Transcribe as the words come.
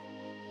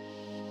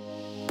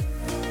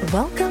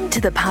Welcome to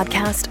the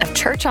podcast of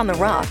Church on the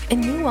Rock in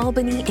New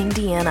Albany,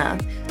 Indiana.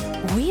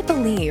 We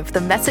believe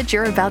the message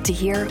you're about to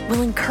hear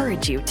will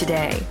encourage you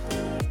today.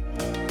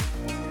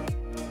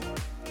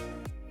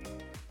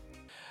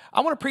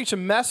 I want to preach a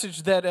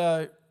message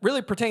that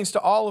really pertains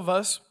to all of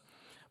us,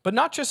 but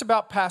not just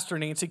about Pastor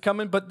Nancy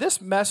coming, but this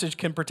message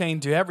can pertain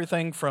to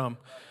everything from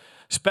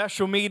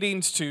special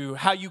meetings to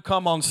how you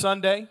come on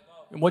Sunday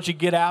and what you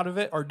get out of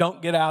it or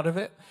don't get out of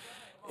it.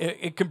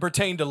 It can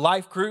pertain to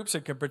life groups.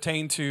 It can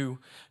pertain to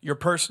your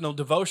personal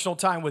devotional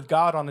time with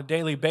God on a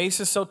daily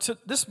basis. So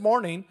this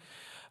morning,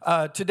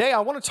 today,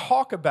 I want to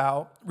talk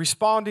about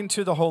responding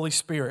to the Holy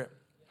Spirit.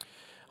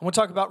 I want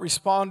to talk about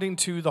responding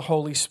to the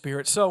Holy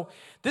Spirit. So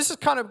this is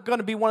kind of going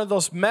to be one of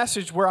those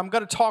messages where I'm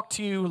going to talk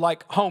to you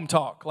like home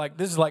talk. Like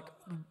this is like,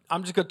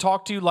 I'm just going to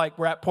talk to you like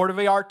we're at Puerto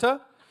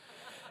Vallarta.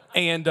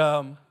 And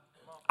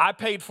I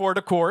paid for it,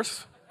 of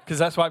course, because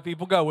that's why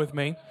people go with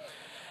me.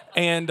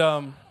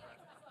 And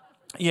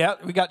yeah,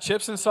 we got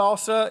chips and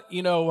salsa.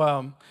 You know,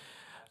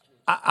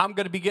 I'm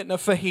going to be getting a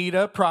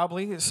fajita,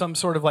 probably some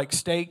sort of like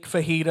steak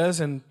fajitas,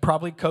 and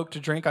probably Coke to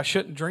drink. I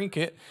shouldn't drink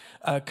it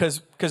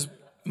because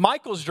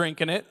Michael's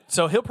drinking it,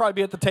 so he'll probably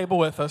be at the table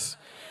with us.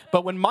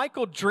 But when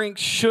Michael drinks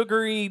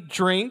sugary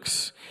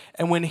drinks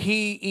and when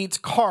he eats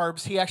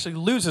carbs, he actually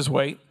loses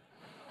weight,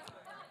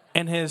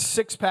 and his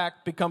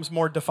six-pack becomes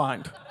more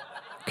defined.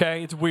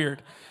 Okay, it's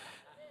weird.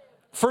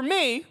 For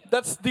me,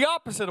 that's the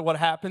opposite of what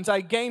happens.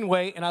 I gain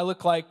weight, and I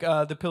look like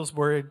the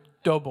Pillsbury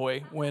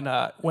Doughboy when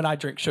I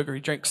drink sugary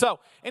drinks. So,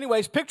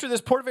 anyways, picture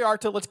this, Puerto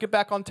Vallarta. Let's get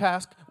back on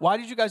task. Why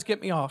did you guys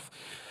get me off?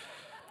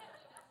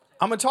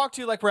 I'm going to talk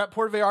to you like we're at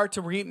Puerto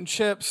Vallarta. We're eating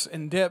chips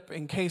and dip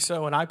and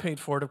queso, and I paid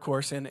for it, of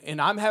course. And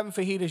I'm having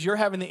fajitas. You're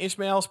having the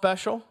Ishmael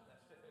special,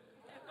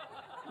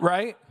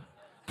 right?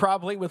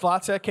 Probably with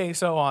lots of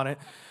queso on it.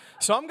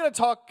 So I'm going to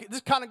talk, this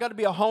is kind of going to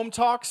be a home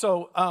talk,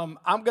 so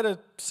I'm going to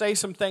say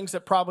some things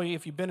that probably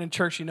if you've been in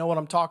church, you know what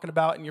I'm talking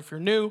about, and if you're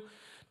new,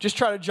 just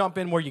try to jump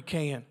in where you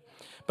can.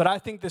 But I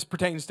think this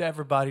pertains to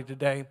everybody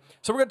today.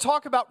 So we're going to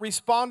talk about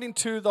responding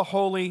to the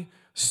Holy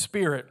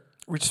Spirit.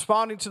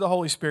 Responding to the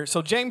Holy Spirit.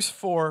 So James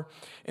 4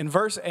 in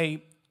verse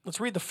 8,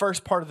 let's read the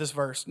first part of this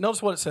verse.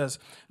 Notice what it says.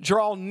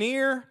 Draw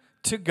near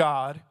to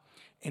God,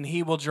 and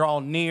he will draw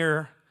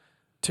near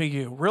to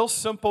you. Real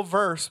simple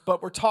verse,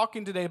 but we're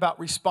talking today about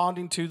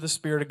responding to the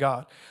Spirit of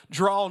God.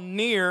 Draw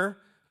near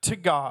to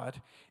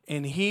God,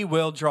 and he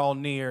will draw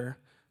near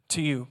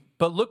to you.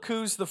 But look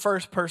who's the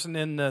first person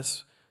in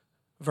this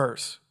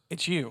verse.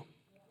 It's you.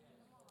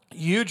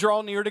 You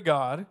draw near to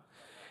God,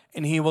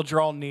 and he will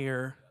draw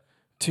near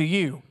to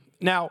you.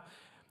 Now,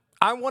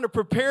 I want to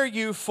prepare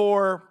you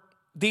for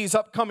these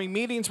upcoming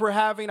meetings we're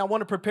having. I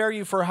want to prepare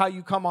you for how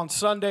you come on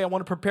Sunday. I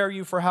want to prepare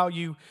you for how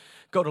you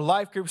go to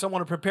life groups. I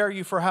want to prepare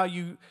you for how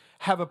you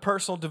have a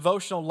personal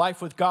devotional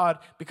life with God,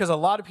 because a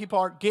lot of people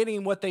aren't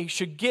getting what they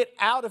should get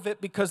out of it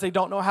because they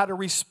don't know how to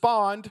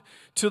respond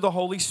to the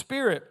Holy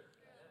Spirit.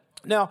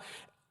 Now,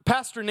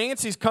 Pastor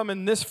Nancy's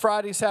coming this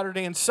Friday,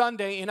 Saturday, and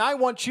Sunday, and I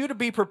want you to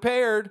be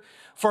prepared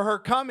for her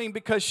coming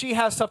because she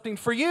has something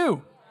for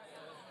you.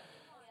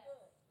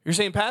 You're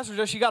saying, Pastor,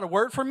 does she got a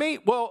word for me?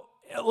 Well,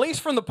 at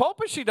least from the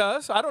pulpit she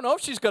does. I don't know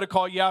if she's going to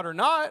call you out or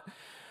not.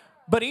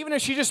 But even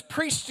if she just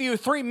preached to you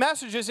 3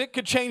 messages, it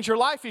could change your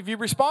life if you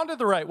responded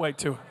the right way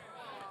to it.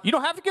 You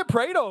don't have to get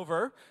prayed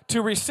over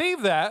to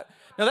receive that.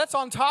 Now, that's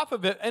on top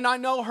of it. And I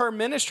know her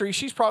ministry,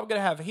 she's probably going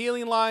to have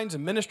healing lines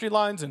and ministry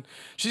lines, and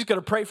she's going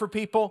to pray for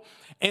people.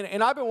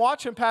 And I've been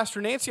watching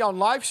Pastor Nancy on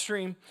live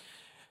stream,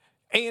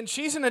 and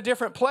she's in a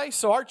different place.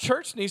 So our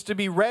church needs to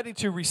be ready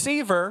to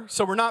receive her,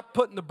 so we're not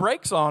putting the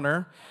brakes on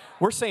her.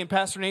 We're saying,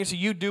 Pastor Nancy,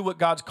 you do what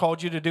God's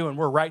called you to do, and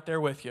we're right there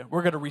with you.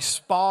 We're going to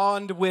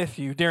respond with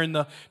you. During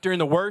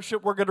the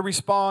worship, we're going to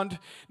respond.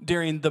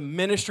 During the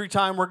ministry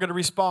time, we're going to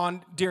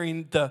respond.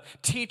 During the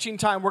teaching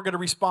time, we're going to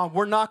respond.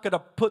 We're not going to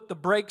put the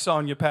brakes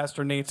on you,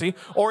 Pastor Nancy,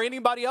 or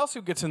anybody else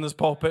who gets in this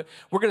pulpit.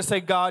 We're going to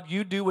say, God,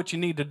 you do what you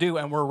need to do,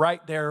 and we're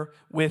right there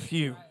with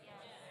you.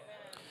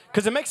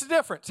 Because it makes a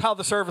difference how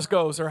the service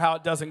goes or how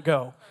it doesn't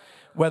go,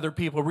 whether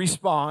people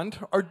respond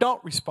or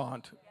don't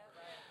respond.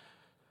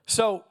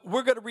 So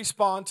we're going to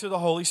respond to the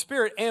Holy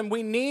Spirit, and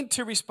we need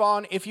to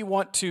respond if you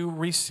want to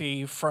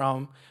receive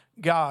from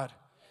God.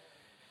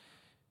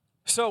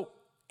 So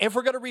if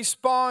we're going to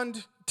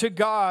respond to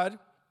God,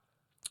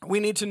 we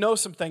need to know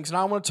some things, and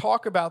I want to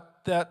talk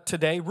about that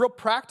today. Real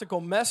practical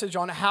message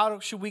on how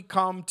should we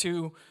come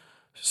to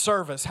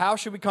service? How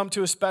should we come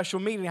to a special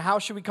meeting? How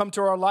should we come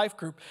to our life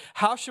group?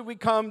 How should we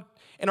come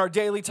in our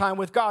daily time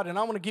with God? And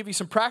I want to give you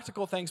some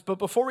practical things. But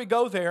before we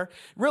go there,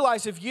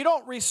 realize if you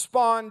don't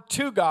respond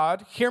to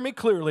God, hear me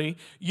clearly,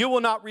 you will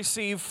not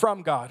receive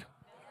from God.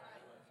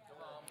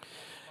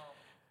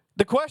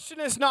 The question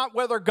is not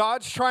whether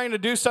God's trying to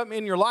do something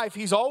in your life.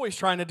 He's always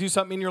trying to do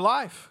something in your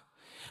life.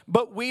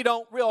 But we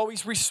don't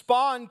always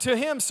respond to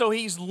him, so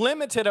he's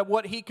limited at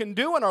what he can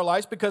do in our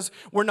lives because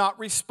we're not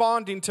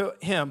responding to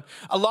him.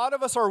 A lot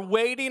of us are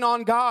waiting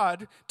on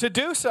God to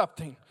do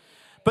something.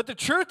 But the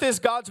truth is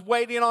God's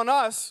waiting on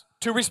us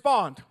to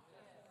respond.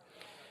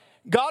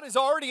 God has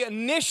already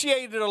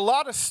initiated a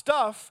lot of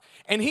stuff,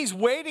 and he's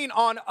waiting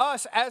on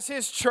us as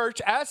his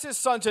church, as his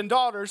sons and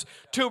daughters,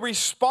 to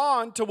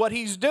respond to what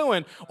he's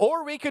doing.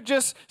 Or we could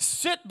just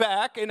sit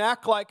back and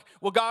act like,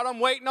 well, God, I'm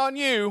waiting on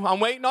you.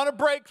 I'm waiting on a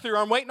breakthrough.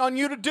 I'm waiting on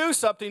you to do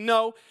something.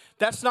 No,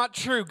 that's not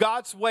true.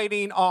 God's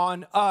waiting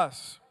on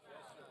us.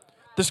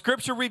 The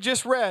scripture we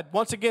just read,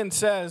 once again,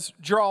 says,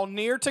 draw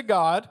near to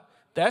God.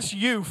 That's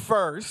you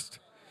first,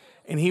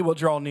 and he will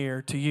draw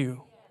near to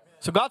you.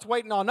 So God's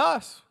waiting on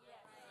us.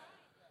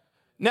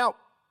 Now,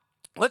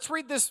 let's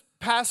read this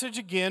passage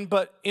again,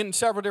 but in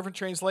several different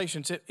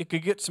translations. It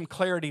could get some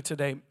clarity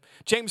today.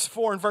 James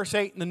 4 and verse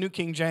 8 in the New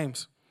King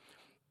James.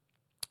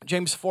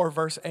 James 4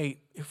 verse 8,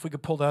 if we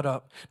could pull that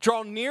up.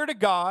 Draw near to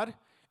God,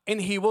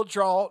 and he will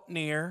draw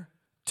near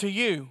to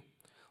you.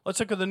 Let's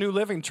look at the New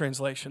Living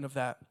Translation of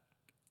that.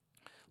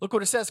 Look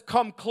what it says.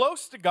 Come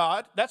close to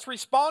God. That's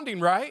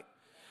responding, right?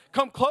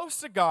 Come close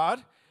to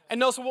God, and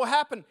notice what will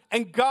happen.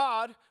 And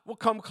God will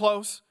come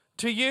close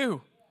to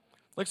you.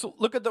 Let's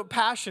look at the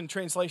Passion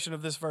Translation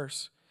of this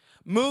verse.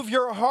 Move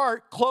your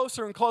heart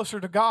closer and closer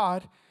to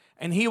God,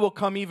 and he will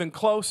come even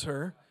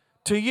closer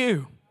to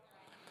you.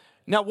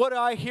 Now, what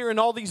I hear in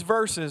all these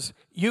verses,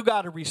 you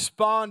got to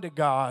respond to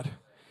God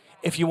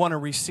if you want to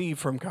receive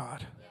from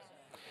God.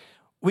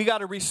 We got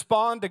to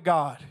respond to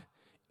God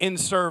in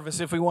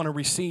service if we want to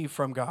receive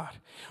from God.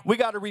 We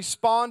got to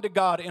respond to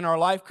God in our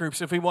life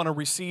groups if we want to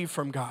receive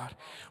from God.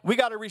 We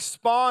got to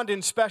respond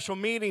in special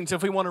meetings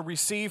if we want to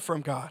receive from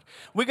God.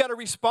 We got to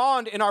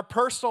respond in our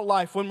personal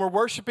life when we're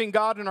worshiping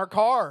God in our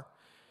car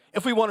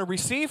if we want to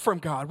receive from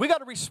God. We got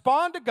to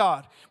respond to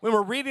God when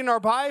we're reading our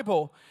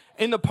Bible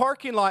in the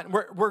parking lot.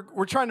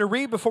 We're trying to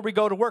read before we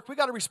go to work. We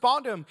got to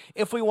respond to him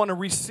if we want to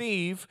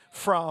receive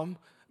from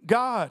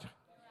God.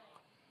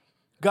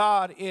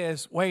 God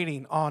is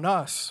waiting on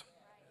us.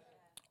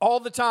 All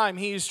the time,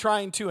 he's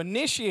trying to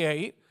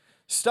initiate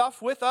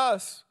stuff with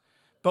us,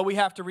 but we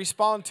have to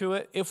respond to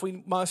it if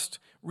we must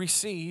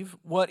receive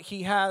what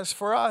he has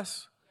for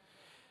us.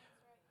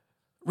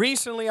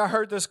 Recently, I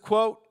heard this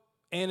quote,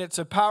 and it's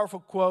a powerful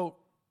quote,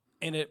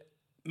 and it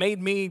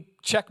made me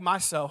check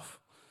myself.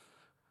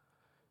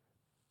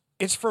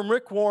 It's from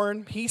Rick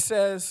Warren. He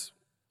says,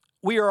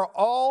 we are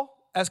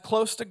all as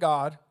close to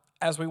God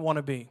as we want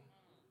to be.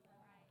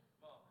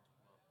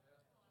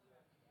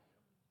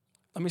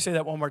 Let me say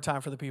that one more time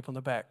for the people in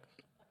the back.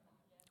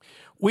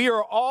 We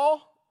are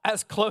all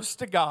as close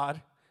to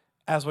God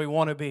as we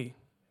want to be.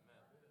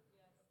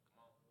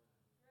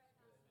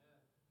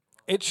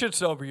 It should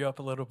sober you up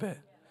a little bit.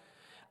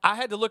 I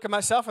had to look at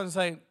myself and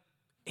say,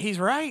 he's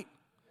right.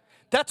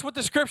 That's what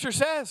the scripture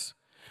says.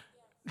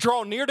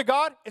 Draw near to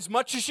God as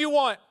much as you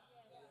want,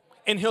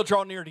 and he'll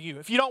draw near to you.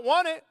 If you don't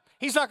want it,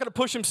 he's not going to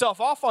push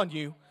himself off on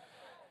you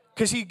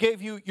because he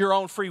gave you your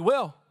own free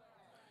will.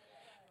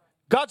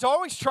 God's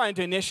always trying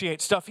to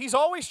initiate stuff. He's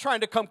always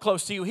trying to come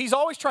close to you. He's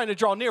always trying to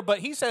draw near. But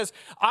he says,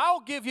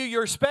 I'll give you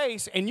your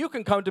space, and you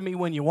can come to me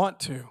when you want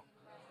to.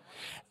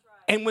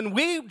 And when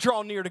we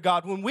draw near to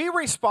God, when we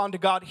respond to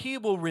God, he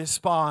will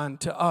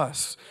respond to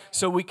us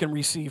so we can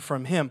receive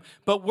from him.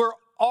 But we're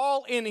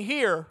all in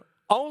here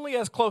only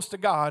as close to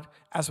God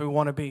as we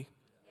want to be.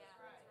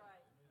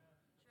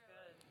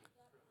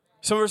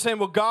 So we're saying,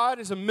 well, God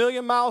is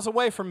 1,000,000 miles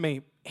away from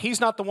me.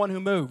 He's not the one who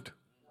moved.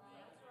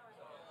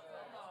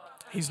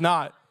 He's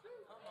not.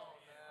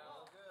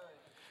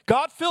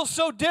 God feels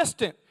so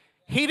distant.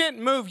 He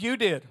didn't move, you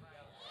did.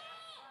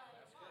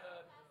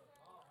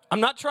 I'm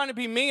not trying to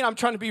be mean. I'm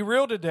trying to be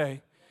real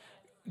today.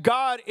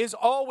 God is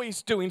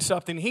always doing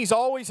something. He's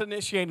always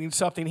initiating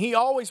something. He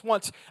always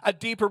wants a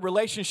deeper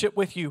relationship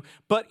with you.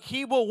 But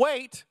he will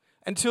wait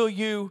until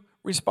you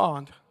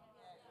respond.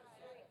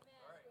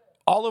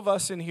 All of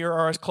us in here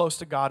are as close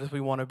to God as we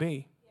want to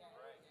be.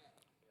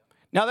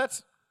 Now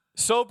that's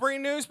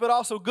sobering news, but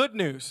also good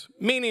news,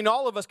 meaning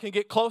all of us can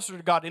get closer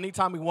to God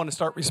anytime we want to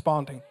start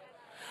responding.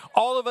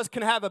 All of us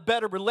can have a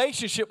better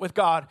relationship with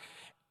God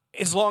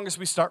as long as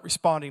we start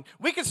responding.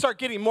 We can start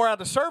getting more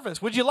out of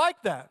service. Would you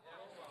like that?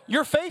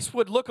 Your face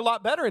would look a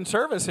lot better in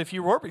service if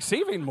you were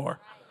receiving more.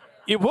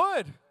 It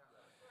would.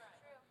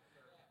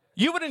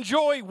 You would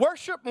enjoy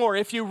worship more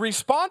if you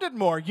responded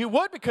more. You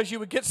would, because you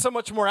would get so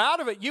much more out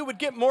of it. You would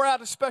get more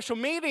out of special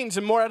meetings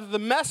and more out of the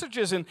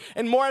messages and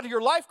more out of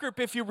your life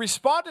group if you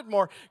responded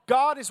more.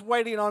 God is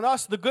waiting on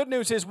us. The good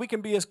news is we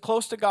can be as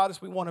close to God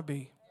as we want to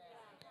be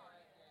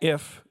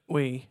if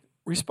we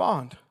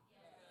respond.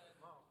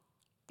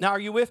 Now, are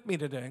you with me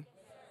today?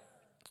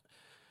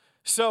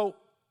 So,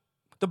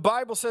 the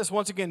Bible says,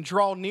 once again,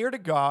 draw near to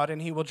God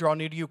and he will draw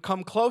near to you.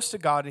 Come close to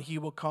God and he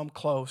will come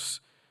close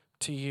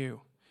to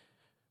you.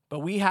 But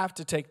we have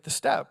to take the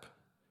step.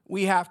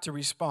 We have to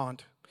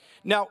respond.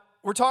 Now,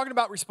 we're talking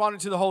about responding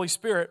to the Holy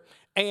Spirit.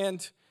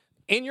 And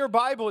in your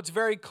Bible, it's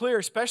very clear,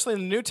 especially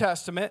in the New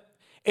Testament,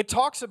 it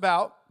talks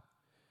about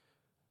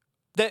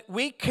that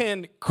we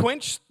can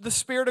quench the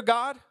Spirit of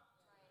God,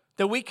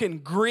 that we can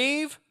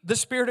grieve the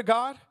Spirit of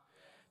God,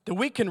 that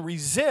we can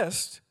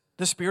resist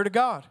the Spirit of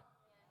God.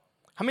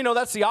 How many know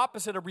that's the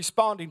opposite of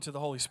responding to the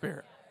Holy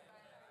Spirit?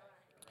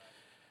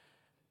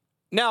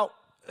 Now,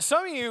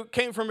 some of you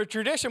came from a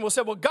tradition will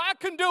say, well, God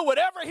can do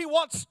whatever he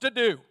wants to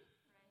do.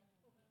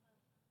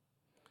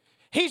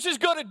 He's just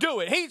going to do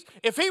it.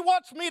 If he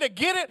wants me to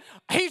get it,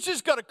 he's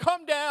just going to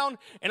come down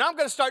and I'm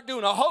going to start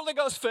doing a Holy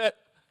Ghost fit.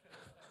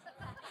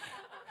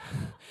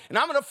 And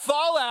I'm going to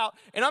fall out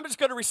and I'm just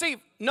going to receive.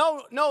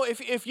 No,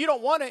 if you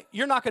don't want it,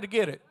 you're not going to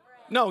get it.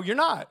 No, you're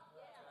not.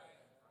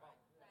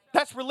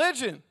 That's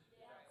religion.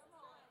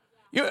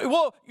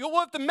 Well,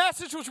 if the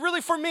message was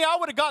really for me, I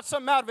would have got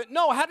something out of it.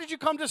 No, how did you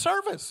come to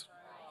service?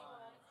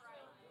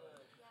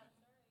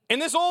 In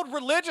this old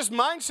religious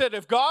mindset,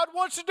 if God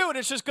wants to do it,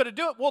 it's just going to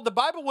do it. Well, the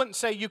Bible wouldn't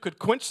say you could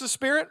quench the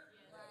Spirit.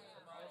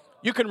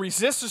 You can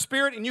resist the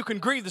Spirit and you can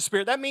grieve the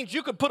Spirit. That means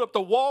you could put up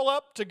the wall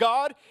up to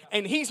God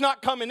and he's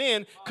not coming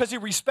in because he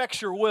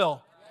respects your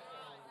will.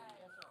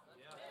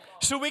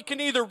 So we can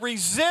either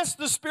resist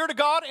the Spirit of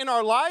God in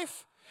our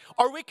life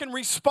or we can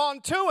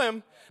respond to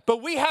him,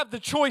 but we have the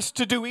choice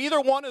to do either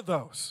one of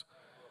those.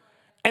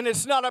 And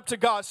it's not up to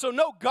God. So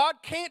no, God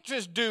can't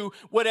just do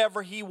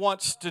whatever he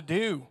wants to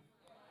do.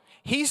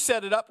 He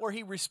set it up where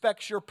he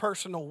respects your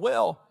personal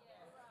will.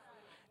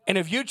 And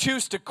if you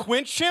choose to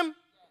quench him,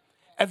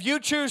 if you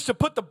choose to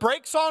put the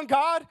brakes on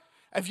God,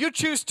 if you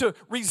choose to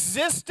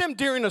resist him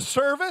during a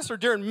service or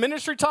during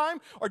ministry time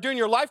or during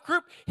your life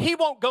group, he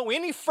won't go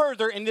any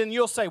further and then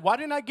you'll say, why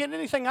didn't I get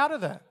anything out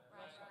of that?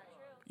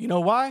 You know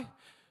why?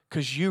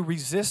 Because you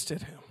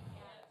resisted him.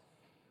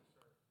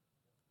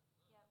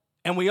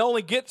 And we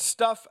only get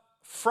stuff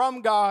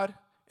from God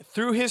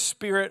through his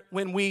Spirit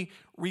when we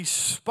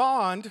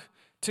respond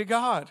to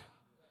God.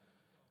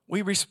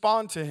 We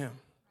respond to him.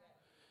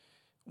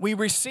 We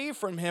receive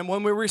from him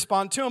when we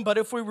respond to him. But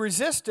if we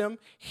resist him,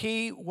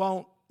 he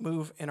won't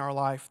move in our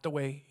life the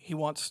way he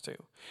wants to.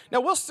 Now,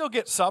 we'll still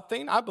get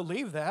something. I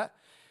believe that.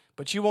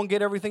 But you won't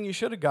get everything you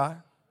should have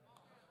got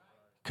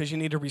because you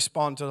need to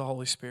respond to the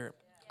Holy Spirit.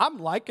 I'm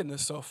liking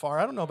this so far.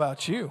 I don't know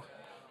about you.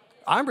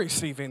 I'm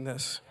receiving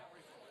this.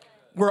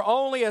 We're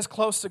only as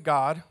close to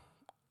God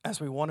as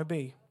we want to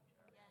be.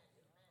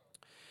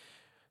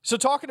 So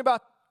talking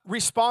about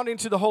responding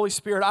to the Holy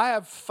Spirit, I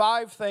have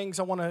 5 things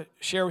I want to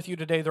share with you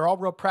today. They're all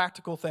real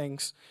practical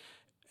things.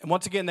 And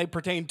once again, they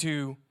pertain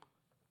to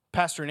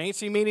Pastor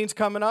Nancy meetings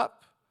coming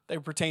up. They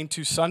pertain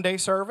to Sunday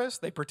service.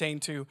 They pertain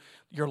to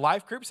your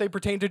life groups. They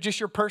pertain to just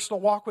your personal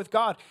walk with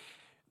God.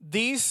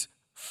 These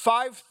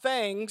 5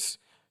 things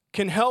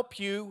can help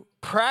you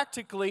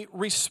practically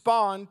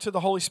respond to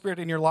the Holy Spirit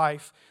in your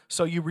life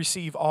so you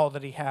receive all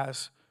that he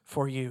has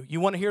for you.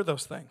 You want to hear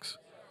those things?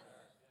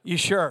 You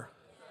sure?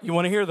 You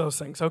want to hear those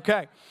things?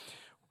 Okay.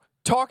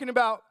 Talking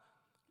about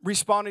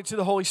responding to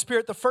the Holy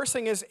Spirit, the first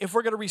thing is if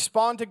we're going to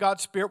respond to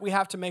God's Spirit, we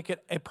have to make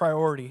it a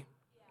priority.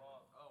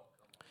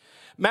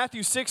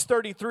 Matthew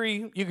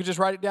 6:33, you could just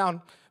write it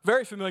down.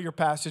 Very familiar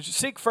passage.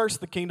 Seek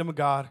first the kingdom of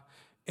God,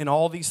 and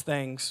all these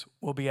things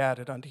will be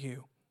added unto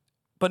you.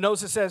 But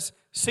notice it says,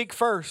 seek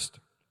first.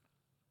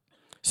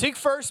 Seek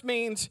first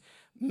means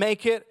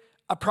make it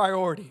a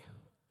priority.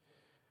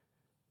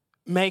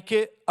 Make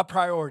it a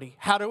priority.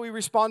 How do we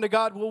respond to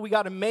God? Well, we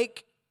got to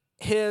make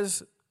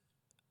his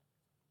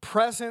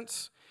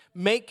presence,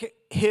 make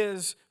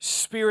his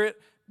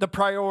Spirit the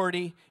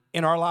priority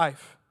in our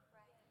life.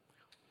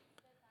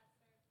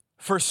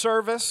 For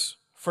service,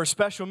 for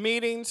special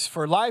meetings,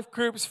 for life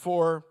groups,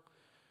 for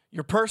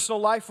your personal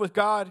life with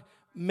God,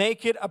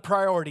 make it a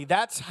priority.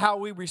 That's how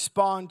we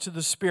respond to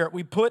the Spirit.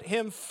 We put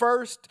him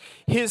first,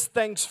 his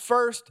things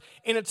first,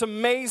 and it's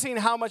amazing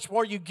how much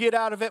more you get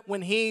out of it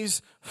when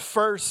he's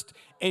first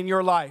in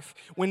your life,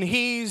 when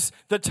he's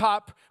the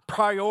top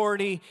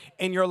priority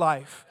in your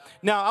life.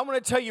 Now, I'm going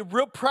to tell you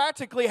real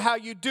practically how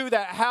you do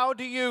that. How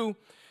do you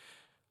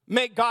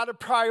make God a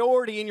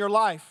priority in your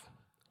life?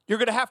 You're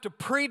going to have to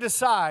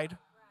pre-decide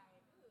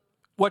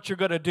what you're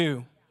going to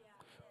do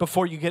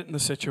before you get in the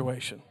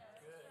situation.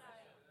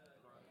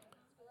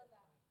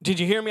 Did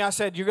you hear me? I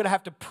said you're going to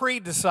have to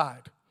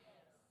pre-decide.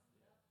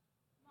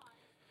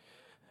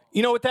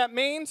 You know what that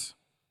means?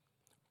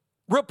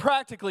 Real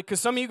practically, because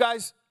some of you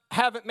guys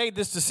haven't made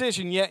this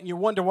decision yet, and you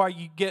wonder why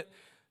you get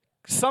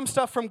some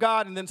stuff from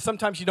God, and then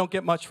sometimes you don't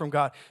get much from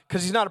God,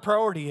 because he's not a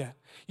priority yet.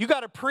 You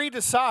got to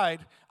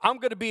pre-decide, I'm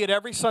going to be at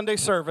every Sunday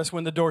service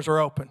when the doors are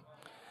open.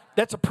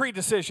 That's a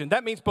pre-decision.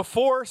 That means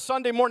before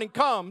Sunday morning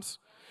comes,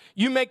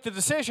 you make the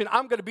decision,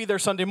 I'm going to be there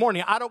Sunday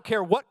morning. I don't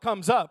care what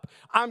comes up.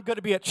 I'm going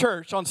to be at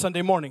church on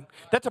Sunday morning.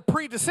 That's a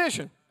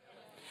pre-decision.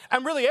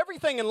 And really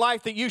everything in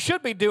life that you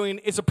should be doing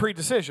is a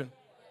pre-decision.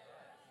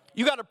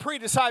 You got to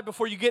pre-decide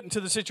before you get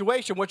into the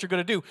situation what you're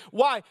going to do.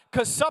 Why?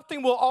 Because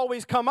something will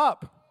always come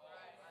up.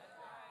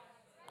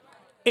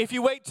 If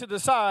you wait to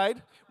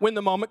decide when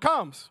the moment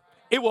comes,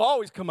 it will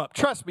always come up.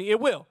 Trust me, it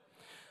will.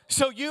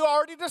 So you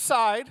already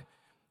decide,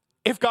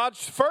 if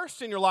God's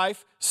first in your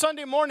life,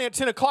 Sunday morning at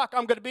 10 o'clock,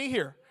 I'm going to be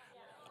here.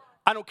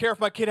 I don't care if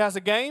my kid has a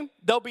game.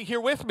 They'll be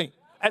here with me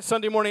at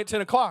Sunday morning at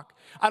 10 o'clock.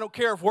 I don't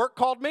care if work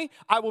called me.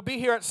 I will be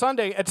here at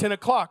Sunday at 10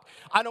 o'clock.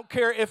 I don't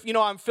care if,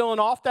 I'm feeling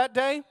off that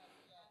day.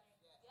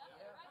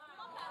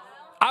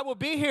 I will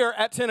be here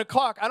at 10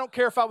 o'clock. I don't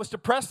care if I was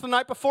depressed the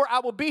night before. I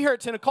will be here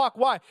at 10 o'clock.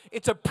 Why?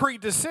 It's a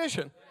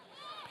pre-decision.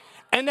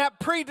 And that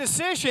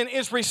pre-decision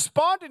is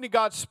responding to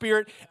God's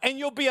Spirit, and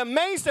you'll be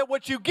amazed at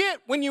what you get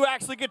when you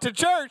actually get to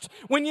church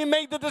when you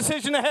made the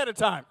decision ahead of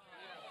time.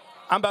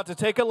 I'm about to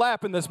take a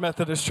lap in this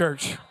Methodist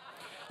church.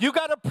 You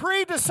got to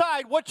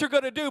pre-decide what you're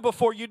going to do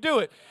before you do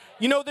it.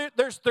 You know,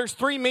 there's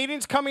 3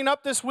 meetings coming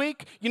up this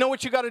week. You know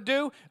what you got to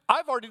do?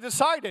 I've already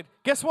decided.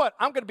 Guess what?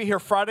 I'm going to be here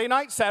Friday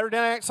night, Saturday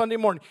night, Sunday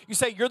morning. You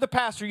say, you're the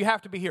pastor, you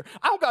have to be here.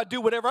 I don't got to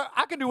do whatever.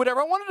 I can do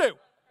whatever I want to do.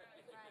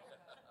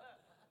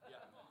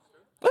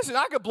 Listen,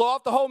 I could blow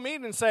off the whole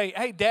meeting and say,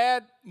 hey,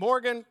 Dad,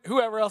 Morgan,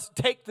 whoever else,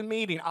 take the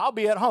meeting. I'll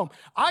be at home.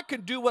 I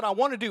can do what I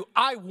want to do.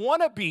 I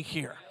want to be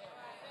here.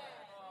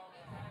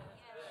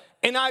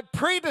 And I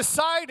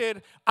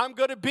pre-decided I'm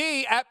going to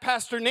be at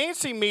Pastor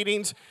Nancy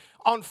meetings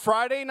on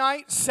Friday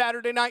night,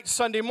 Saturday night,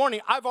 Sunday morning.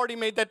 I've already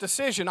made that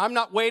decision. I'm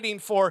not waiting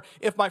for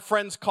if my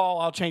friends call,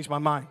 I'll change my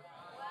mind.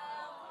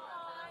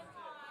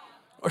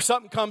 Or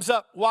something comes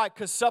up. Why?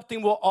 Because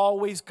something will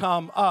always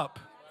come up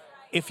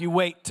if you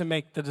wait to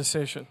make the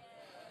decision.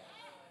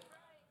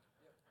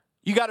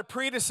 You got to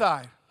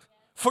pre-decide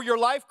for your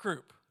life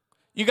group.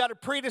 You got to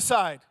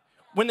pre-decide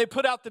when they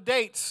put out the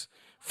dates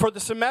for the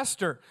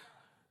semester.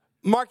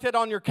 Mark that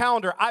on your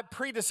calendar. I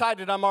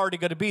pre-decided I'm already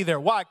going to be there.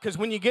 Why? Because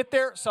when you get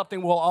there,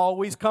 something will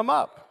always come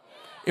up.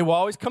 It will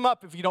always come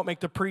up if you don't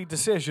make the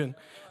pre-decision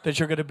that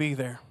you're going to be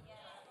there.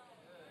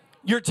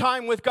 Your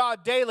time with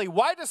God daily.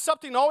 Why does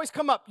something always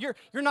come up?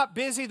 You're not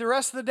busy the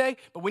rest of the day,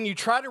 but when you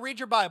try to read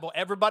your Bible,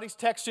 everybody's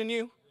texting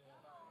you.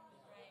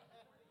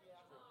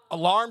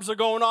 Alarms are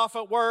going off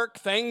at work,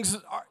 things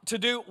to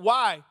do.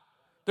 Why?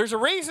 There's a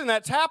reason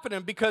that's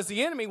happening, because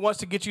the enemy wants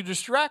to get you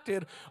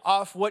distracted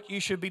off what you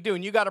should be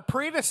doing. You got to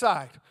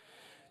pre-decide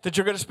that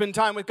you're going to spend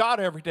time with God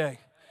every day.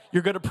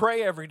 You're going to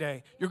pray every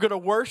day. You're going to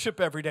worship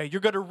every day.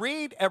 You're going to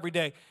read every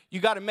day. You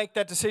got to make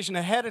that decision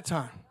ahead of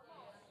time.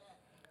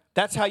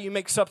 That's how you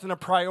make something a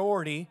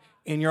priority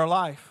in your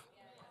life.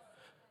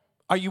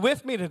 Are you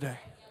with me today?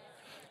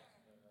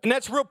 And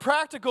that's real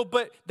practical,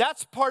 but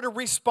that's part of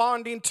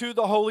responding to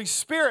the Holy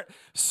Spirit.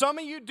 Some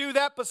of you do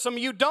that, but some of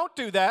you don't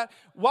do that.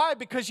 Why?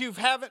 Because you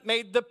haven't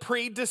made the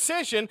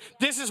pre-decision.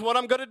 This is what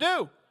I'm going to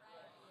do.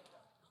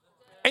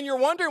 And you're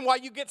wondering why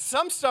you get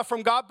some stuff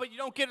from God, but you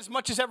don't get as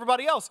much as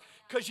everybody else,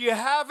 because you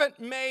haven't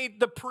made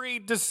the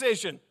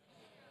pre-decision.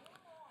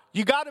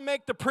 You got to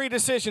make the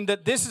pre-decision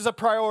that this is a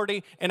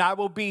priority and I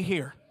will be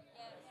here.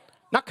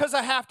 Not because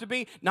I have to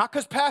be, not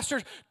because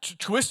pastors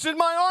twisted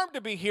my arm to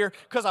be here,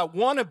 because I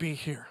want to be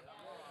here.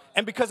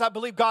 And because I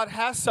believe God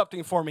has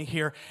something for me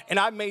here, and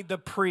I made the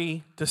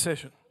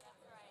pre-decision.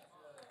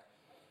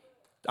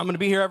 I'm going to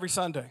be here every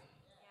Sunday.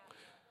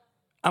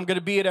 I'm going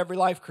to be at every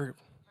life group.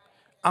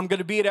 I'm going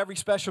to be at every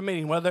special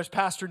meeting, whether it's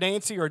Pastor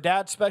Nancy or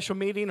Dad's special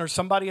meeting or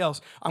somebody else.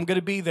 I'm going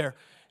to be there.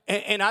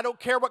 And I don't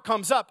care what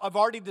comes up. I've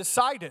already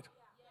decided.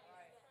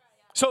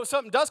 So if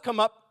something does come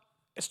up,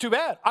 it's too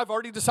bad. I've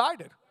already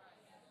decided.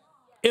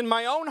 In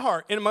my own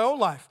heart, in my own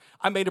life,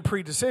 I made a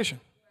pre-decision.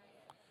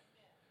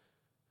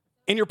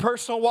 In your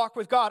personal walk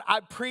with God,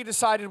 I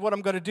pre-decided what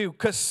I'm going to do,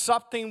 because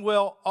something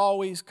will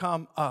always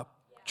come up.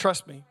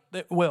 Trust me,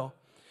 it will.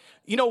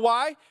 You know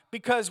why?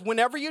 Because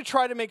whenever you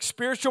try to make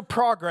spiritual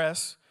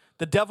progress,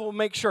 the devil will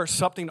make sure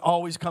something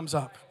always comes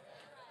up.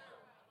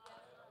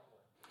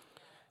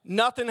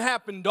 Nothing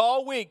happened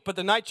all week, but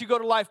the night you go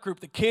to life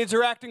group, the kids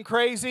are acting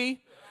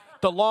crazy,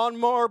 the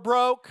lawnmower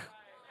broke,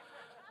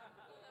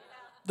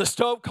 the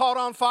stove caught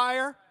on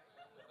fire.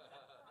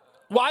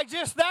 Why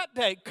just that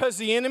day? Because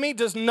the enemy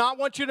does not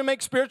want you to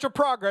make spiritual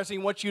progress. He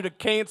wants you to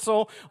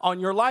cancel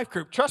on your life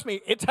group. Trust me,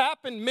 it's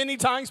happened many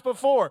times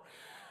before.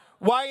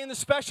 Why in the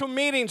special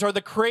meetings are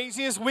the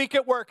craziest week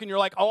at work and you're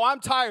like, oh, I'm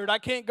tired, I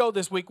can't go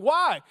this week.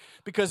 Why?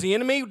 Because the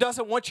enemy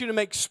doesn't want you to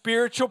make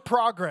spiritual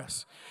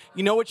progress.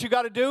 You know what you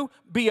got to do?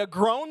 Be a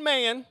grown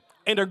man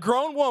and a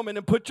grown woman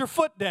and put your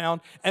foot down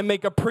and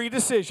make a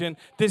pre-decision.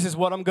 This is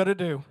what I'm going to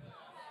do.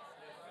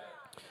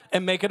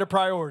 And make it a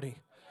priority.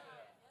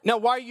 Now,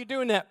 why are you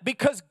doing that?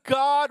 Because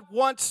God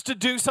wants to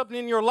do something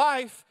in your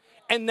life,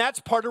 and that's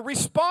part of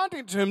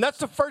responding to Him. That's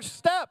the first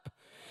step.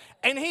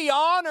 And He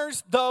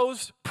honors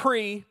those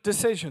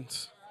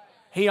pre-decisions.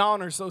 He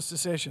honors those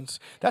decisions.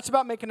 That's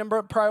about making them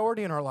a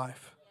priority in our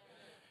life.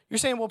 You're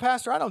saying, well,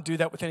 Pastor, I don't do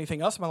that with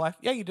anything else in my life.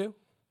 Yeah, you do.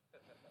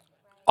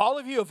 All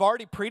of you have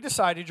already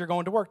pre-decided you're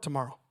going to work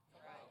tomorrow.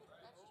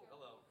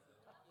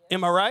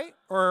 Am I right?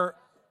 Or,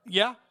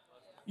 yeah,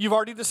 you've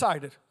already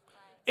decided.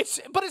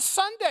 But it's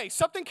Sunday.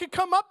 Something could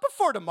come up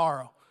before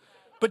tomorrow.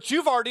 But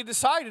you've already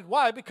decided.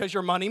 Why? Because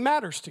your money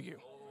matters to you.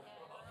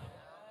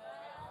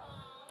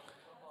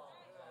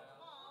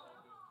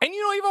 And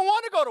you don't even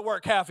want to go to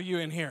work, half of you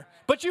in here.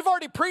 But you've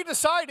already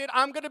pre-decided,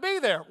 I'm going to be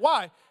there.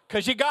 Why?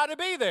 Because you got to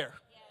be there.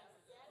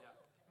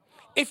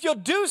 If you'll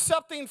do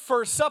something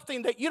for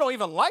something that you don't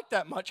even like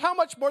that much, how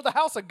much more the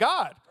house of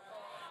God?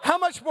 How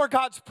much more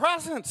God's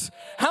presence?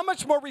 How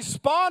much more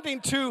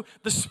responding to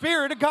the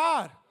Spirit of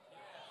God?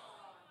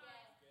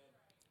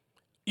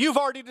 You've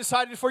already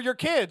decided for your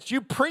kids. You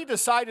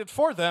pre-decided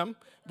for them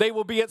they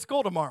will be at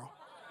school tomorrow.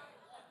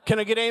 Can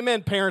I get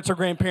amen, parents or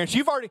grandparents?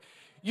 You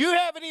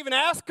haven't even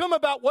asked them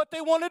about what they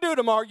want to do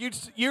tomorrow.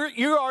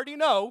 You already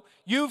know.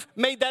 You've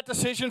made that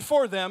decision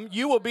for them.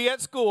 You will be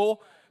at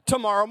school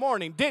tomorrow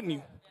morning, didn't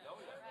you?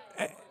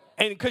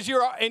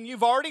 And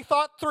you've already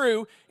thought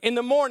through in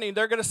the morning,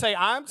 they're going to say,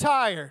 I'm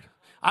tired.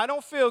 I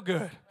don't feel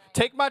good.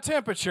 Take my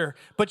temperature.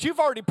 But you've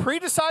already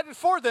pre-decided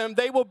for them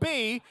they will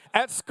be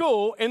at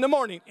school in the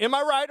morning. Am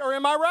I right or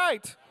am I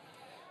right?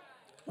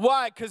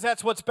 Why? Because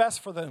that's what's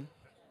best for them.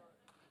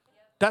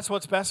 That's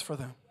what's best for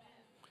them.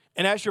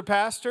 And as your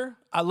pastor,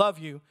 I love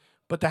you,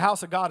 but the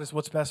house of God is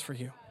what's best for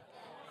you.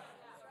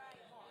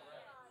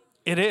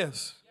 It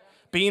is.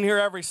 Being here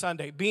every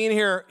Sunday, being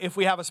here if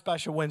we have a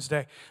special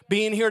Wednesday,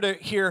 being here to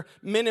hear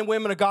men and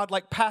women of God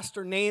like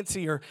Pastor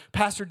Nancy or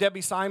Pastor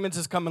Debbie Simons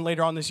is coming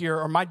later on this year,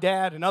 or my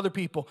dad and other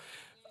people.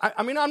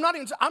 I'm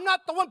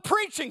not the one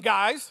preaching,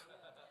 guys.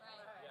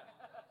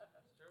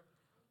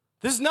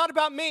 This is not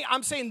about me.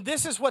 I'm saying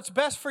this is what's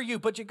best for you,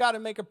 but you got to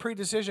make a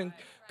pre-decision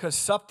because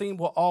something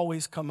will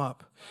always come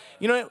up.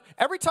 You know,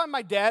 every time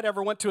my dad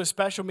ever went to a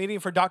special meeting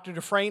for Dr.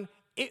 Dufresne,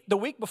 the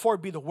week before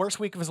would be the worst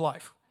week of his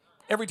life.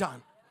 Every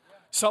time.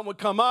 Something would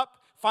come up,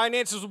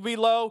 finances would be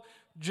low,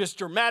 just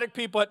dramatic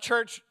people at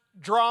church,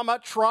 drama,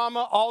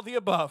 trauma, all the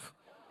above.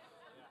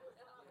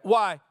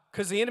 Why?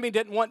 Because the enemy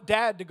didn't want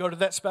dad to go to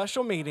that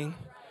special meeting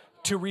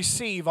to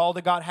receive all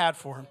that God had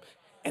for him.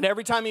 And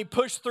every time he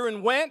pushed through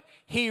and went,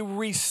 he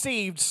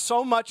received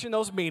so much in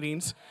those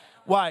meetings.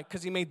 Why?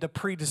 Because he made the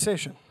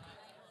pre-decision.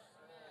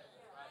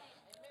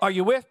 Are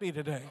you with me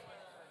today?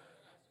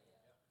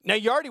 Now,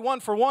 you already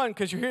won for one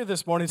because you're here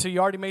this morning, so you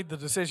already made the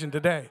decision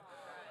today.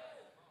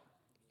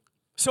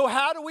 So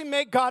how do we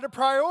make God a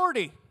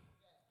priority?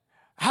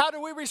 How do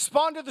we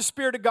respond to the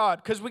Spirit of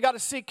God? Because we got to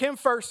seek Him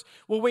first.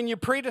 Well, when you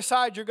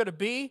pre-decide you're going to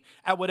be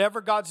at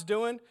whatever God's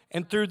doing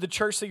and through the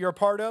church that you're a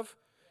part of,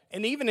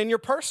 and even in your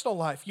personal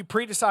life, you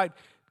pre-decide,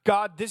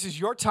 God, this is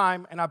your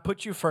time, and I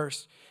put you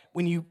first.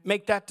 When you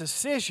make that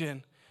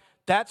decision,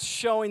 that's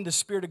showing the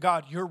Spirit of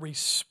God you're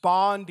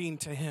responding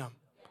to Him.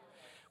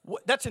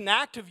 That's an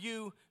act of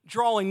you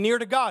drawing near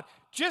to God.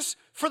 Just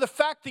for the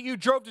fact that you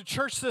drove to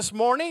church this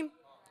morning,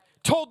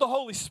 told the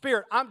Holy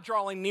Spirit, I'm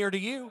drawing near to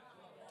you.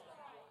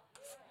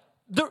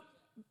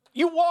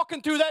 You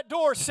walking through that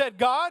door said,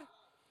 God,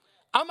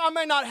 I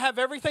may not have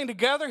everything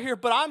together here,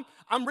 but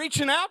I'm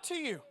reaching out to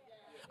you.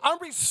 I'm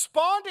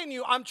responding to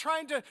you. I'm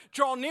trying to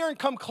draw near and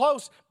come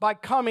close by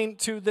coming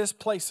to this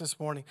place this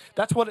morning.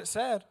 That's what it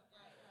said.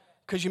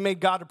 Because you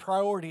made God a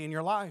priority in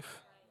your life.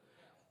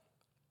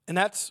 And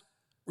that's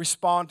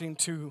responding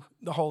to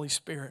the Holy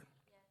Spirit.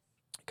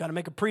 Got to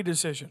make a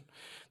pre-decision.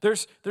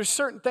 There's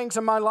certain things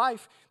in my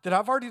life that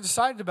I've already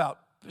decided about,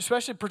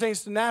 especially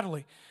pertains to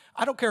Natalie.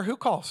 I don't care who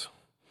calls.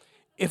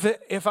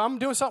 If I'm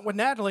doing something with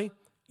Natalie,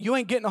 you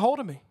ain't getting a hold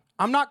of me.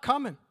 I'm not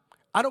coming.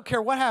 I don't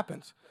care what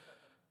happens.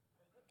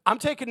 I'm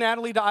taking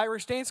Natalie to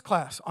Irish dance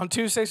class on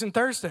Tuesdays and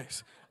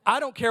Thursdays. I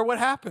don't care what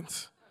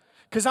happens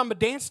because I'm a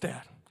dance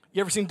dad.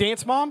 You ever seen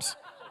Dance Moms?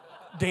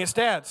 Dance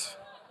dads.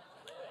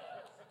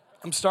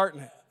 I'm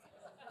starting it.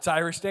 It's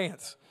Irish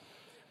dance.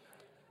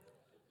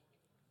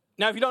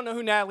 Now, if you don't know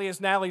who Natalie is,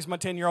 Natalie's my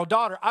 10-year-old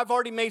daughter. I've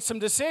already made some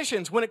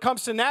decisions. When it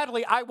comes to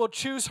Natalie, I will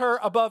choose her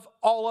above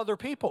all other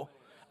people.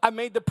 I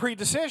made the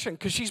pre-decision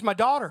because she's my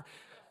daughter.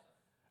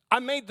 I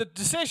made the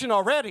decision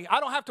already. I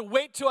don't have to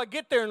wait till I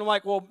get there and I'm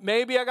like, well,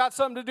 maybe I got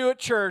something to do at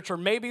church or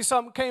maybe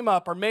something came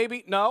up or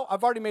maybe, no,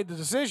 I've already made the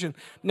decision.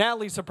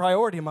 Natalie's a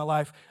priority in my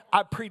life.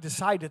 I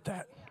pre-decided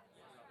that.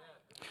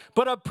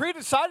 But I've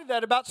pre-decided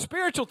that about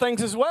spiritual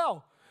things as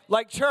well,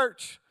 like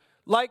church,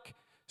 like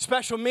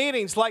special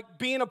meetings, like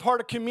being a part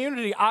of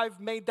community.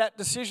 I've made that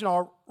decision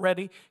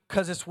already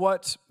because it's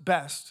what's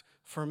best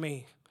for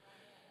me.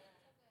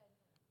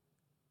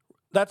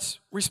 That's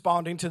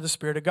responding to the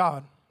Spirit of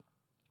God.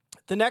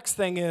 The next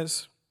thing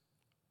is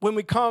when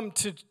we come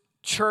to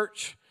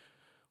church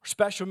or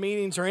special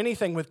meetings or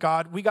anything with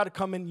God, we got to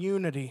come in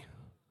unity.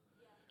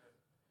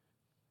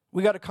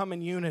 We got to come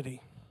in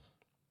unity.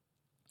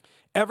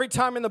 Every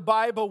time in the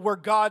Bible where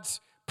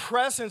God's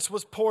presence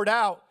was poured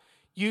out,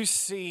 you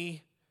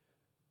see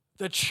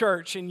the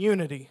church in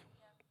unity.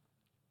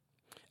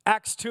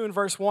 Acts 2 and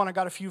verse 1, I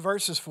got a few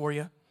verses for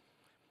you.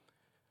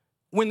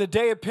 When the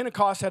day of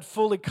Pentecost had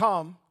fully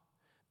come,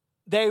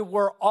 they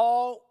were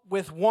all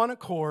with one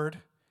accord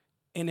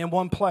and in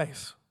one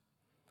place.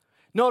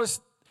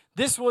 Notice,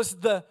 this was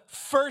the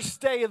first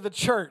day of the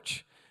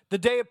church, the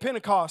day of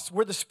Pentecost,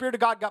 where the Spirit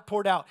of God got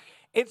poured out.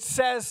 It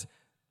says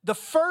the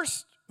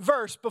first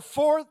verse,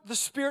 before the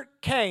Spirit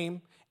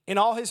came in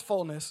all His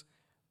fullness,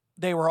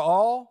 they were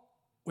all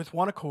with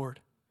one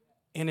accord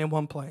and in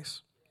one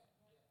place.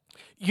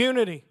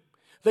 Unity.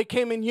 They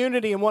came in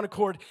unity and one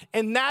accord,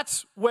 and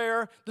that's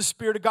where the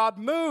Spirit of God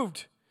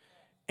moved.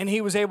 And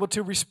He was able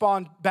to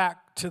respond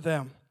back to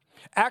them.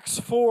 Acts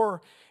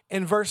 4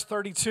 and verse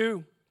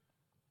 32.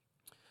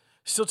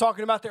 Still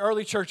talking about the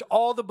early church.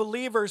 All the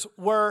believers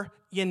were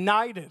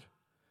united.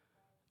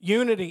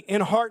 unity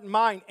in heart and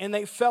mind, and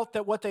they felt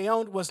that what they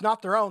owned was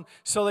not their own,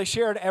 so they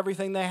shared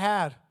everything they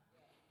had.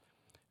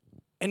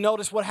 And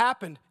notice what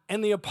happened.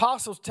 And the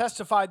apostles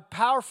testified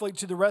powerfully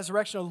to the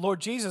resurrection of the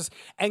Lord Jesus,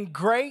 and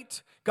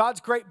God's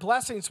great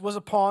blessings was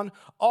upon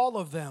all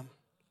of them.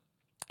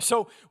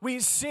 So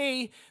we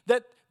see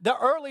that the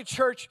early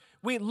church,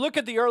 we look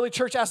at the early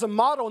church as a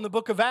model in the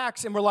book of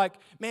Acts, and we're like,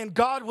 man,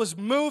 God was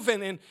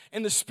moving,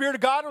 and the Spirit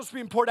of God was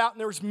being poured out, and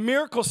there was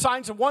miracles,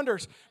 signs, and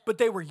wonders, but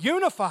they were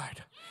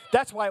unified.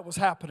 That's why it was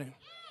happening.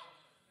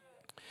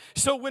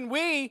 So when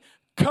we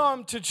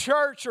come to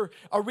church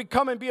or we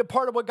come and be a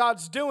part of what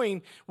God's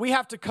doing, we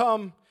have to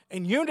come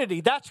in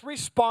unity. That's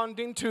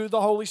responding to the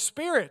Holy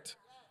Spirit.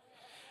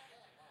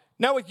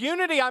 Now with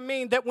unity, I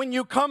mean that when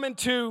you come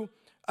into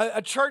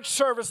a church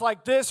service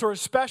like this or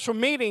special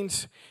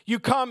meetings, you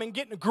come and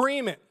get an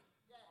agreement.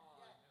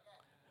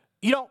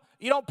 You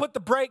don't put the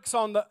brakes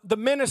on the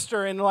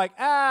minister and like,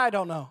 I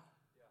don't know.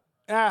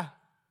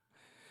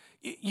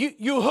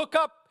 You hook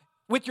up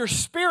with your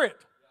spirit.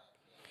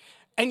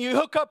 And you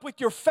hook up with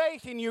your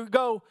faith and you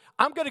go,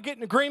 I'm going to get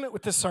in agreement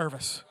with this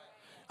service.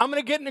 I'm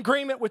going to get in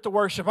agreement with the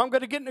worship. I'm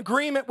going to get in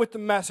agreement with the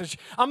message.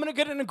 I'm going to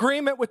get in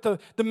agreement with the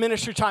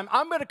ministry time.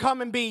 I'm going to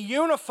come and be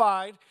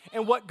unified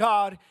in what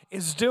God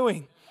is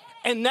doing.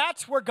 And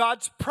that's where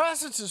God's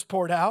presence is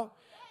poured out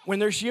when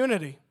there's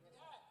unity.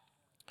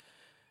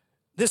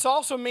 This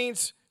also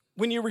means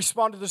when you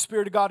respond to the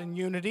Spirit of God in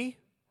unity,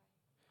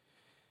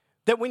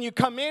 that when you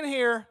come in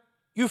here,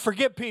 you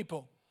forgive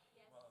people.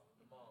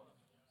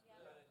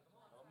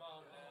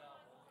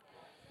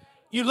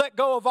 You let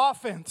go of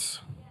offense.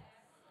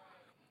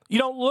 You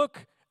don't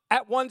look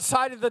at one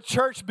side of the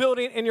church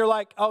building and you're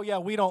like, oh yeah,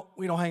 we don't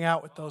hang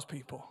out with those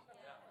people.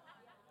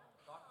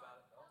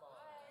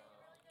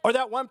 Or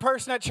that one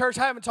person at church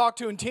I haven't talked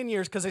to in 10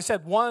 years because they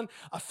said one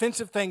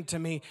offensive thing to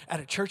me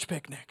at a church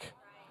picnic.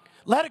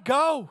 Let it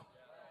go.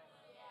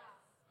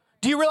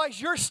 Do you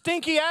realize your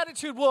stinky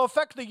attitude will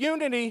affect the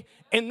unity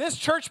in this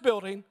church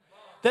building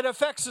that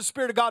affects the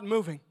Spirit of God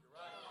moving?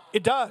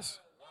 It does.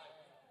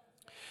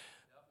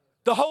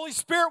 The Holy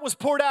Spirit was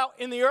poured out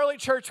in the early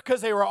church because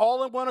they were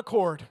all in one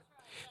accord.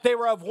 They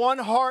were of one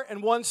heart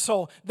and one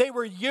soul. They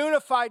were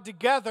unified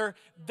together.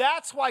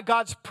 That's why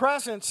God's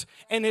presence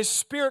and His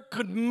Spirit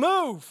could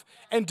move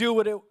and do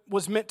what it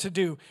was meant to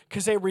do,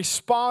 because they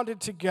responded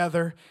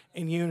together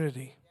in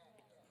unity.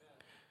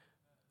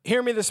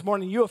 Hear me this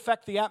morning. You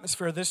affect the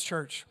atmosphere of this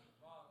church.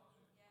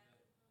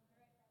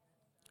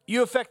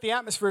 You affect the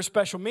atmosphere of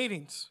special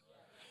meetings.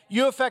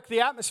 You affect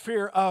the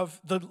atmosphere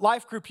of the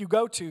life group you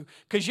go to,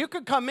 because you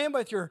could come in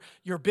with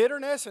your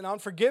bitterness and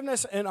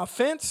unforgiveness and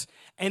offense,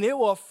 and it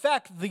will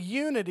affect the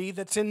unity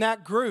that's in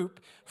that group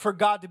for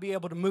God to be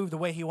able to move the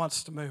way He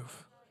wants to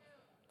move.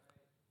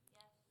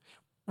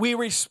 We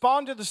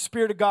respond to the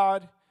Spirit of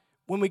God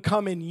when we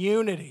come in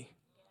unity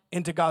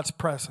into God's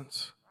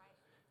presence.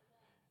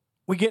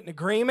 We get in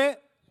agreement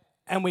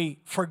and we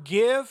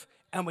forgive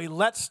and we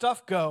let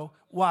stuff go.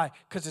 Why?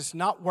 Because it's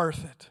not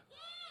worth it.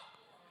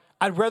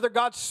 I'd rather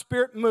God's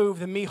Spirit move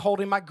than me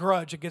holding my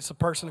grudge against the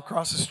person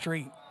across the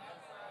street.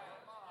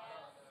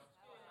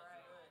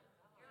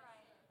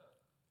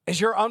 Is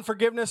your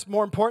unforgiveness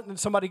more important than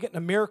somebody getting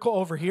a miracle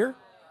over here?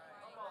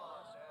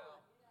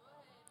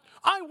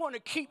 I want to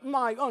keep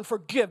my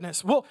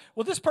unforgiveness. Well,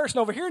 this person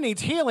over here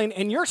needs healing,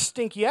 and your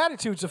stinky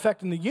attitude's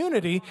affecting the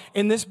unity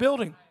in this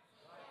building.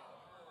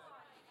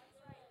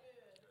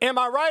 Am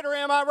I right or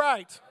am I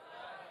right?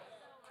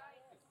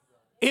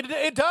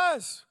 It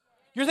does.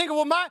 You're thinking,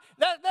 well,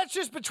 that's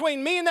just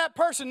between me and that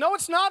person. No,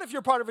 it's not if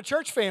you're part of a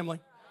church family.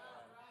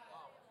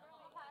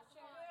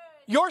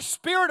 Your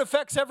spirit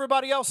affects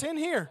everybody else in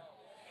here.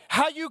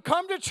 How you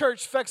come to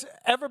church affects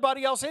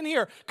everybody else in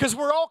here, because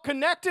we're all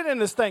connected in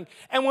this thing.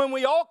 And when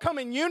we all come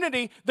in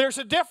unity, there's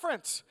a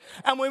difference.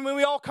 And when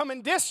we all come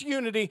in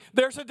disunity,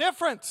 there's a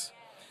difference.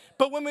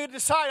 But when we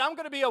decide I'm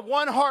going to be a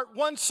one heart,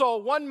 one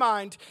soul, one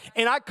mind,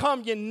 and I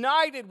come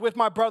united with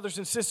my brothers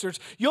and sisters,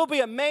 you'll be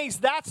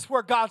amazed. That's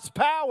where God's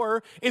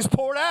power is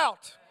poured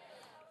out.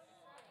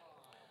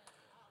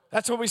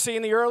 That's what we see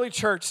in the early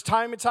church.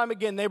 Time and time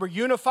again, they were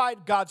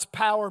unified, God's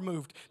power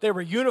moved. They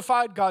were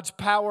unified, God's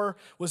power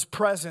was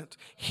present.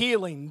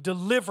 Healing,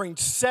 delivering,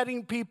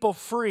 setting people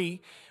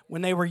free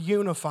when they were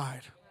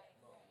unified.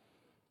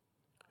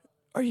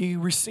 Are you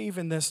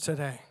receiving this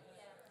today?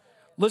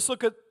 Let's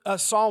look at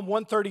Psalm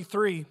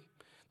 133.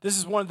 This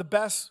is one of the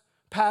best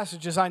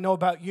passages I know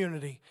about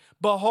unity.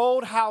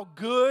 Behold how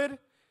good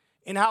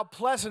and how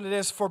pleasant it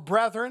is for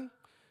brethren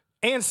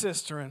and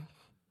sisterin.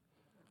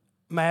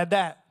 Add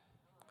that.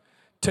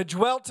 To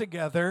dwell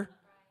together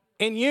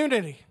in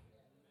unity.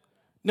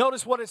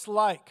 Notice what it's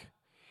like.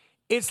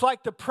 It's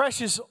like the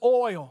precious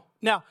oil.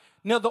 Now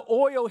the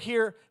oil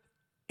here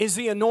is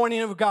the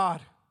anointing of God.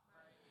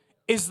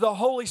 Is the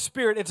Holy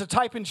Spirit. It's a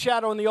type and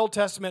shadow in the Old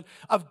Testament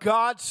of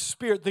God's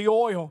Spirit, the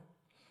oil.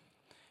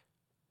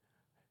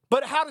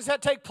 But how does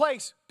that take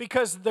place?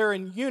 Because they're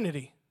in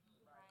unity.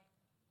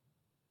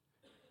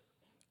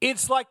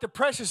 It's like the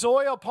precious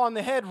oil upon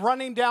the head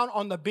running down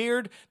on the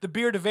beard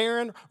of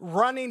Aaron,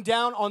 running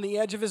down on the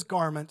edge of his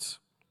garments.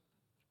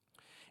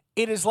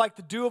 It is like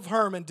the dew of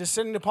Hermon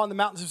descending upon the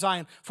mountains of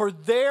Zion. For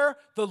there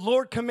the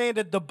Lord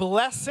commanded the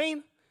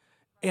blessing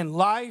and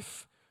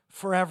life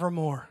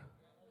forevermore.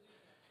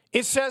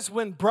 It says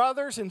when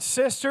brothers and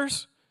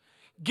sisters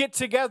get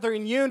together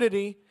in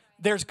unity,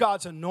 there's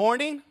God's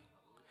anointing,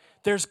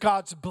 there's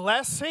God's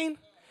blessing,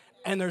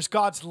 and there's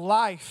God's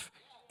life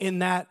in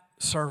that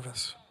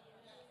service.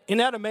 Isn't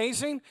that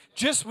amazing?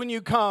 Just when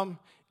you come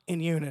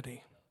in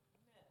unity.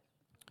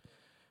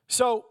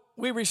 So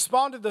we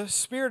respond to the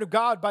Spirit of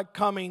God by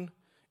coming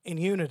in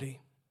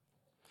unity.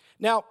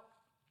 Now,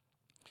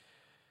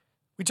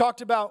 we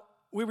talked about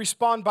we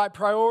respond by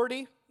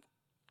priority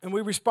and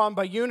we respond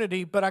by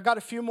unity, but I got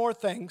a few more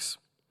things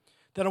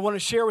that I want to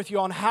share with you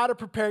on how to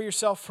prepare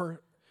yourself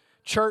for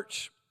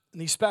church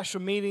and these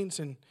special meetings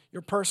and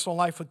your personal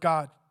life with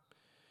God.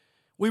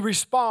 We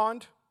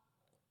respond.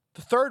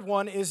 The third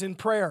one is in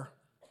prayer.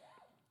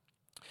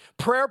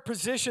 Prayer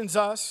positions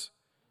us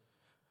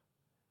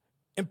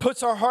and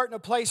puts our heart in a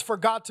place for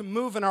God to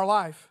move in our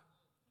life.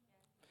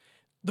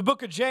 The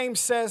book of James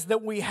says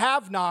that we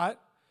have not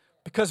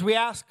because we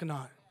ask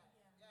not.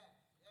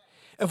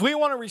 If we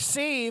want to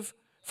receive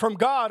from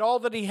God all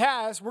that He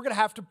has, we're going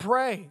to have to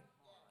pray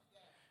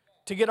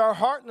to get our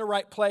heart in the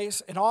right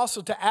place and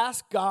also to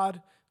ask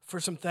God for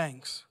some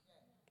things.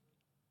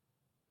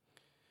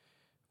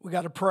 We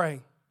got to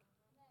pray.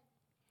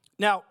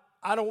 Now,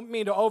 I don't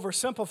mean to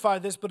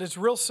oversimplify this, but it's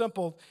real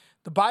simple.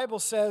 The Bible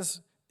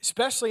says,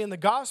 especially in the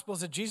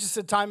Gospels, that Jesus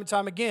said time and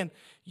time again,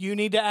 you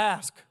need to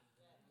ask.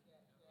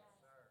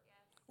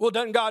 Well,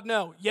 doesn't God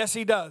know? Yes,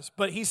 He does.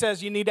 But He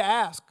says you need to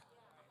ask.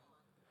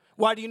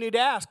 Why do you need to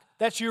ask?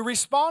 That's you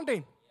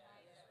responding.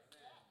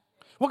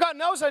 Well, God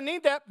knows I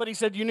need that, but He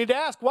said you need to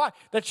ask. Why?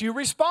 That's you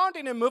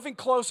responding and moving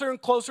closer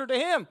and closer to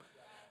Him.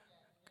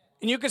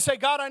 And you can say,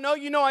 God, I know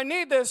you know I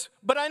need this,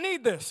 but I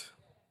need this.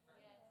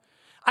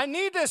 I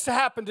need this to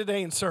happen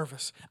today in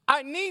service.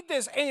 I need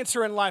this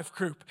answer in life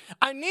group.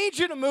 I need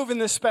you to move in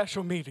this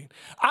special meeting.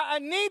 I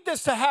need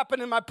this to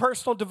happen in my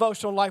personal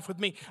devotional life with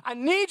me. I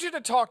need you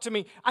to talk to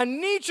me. I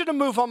need you to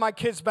move on my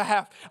kids'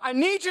 behalf. I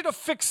need you to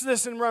fix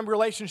this in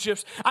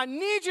relationships. I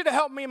need you to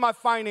help me in my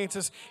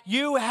finances.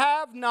 You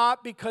have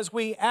not because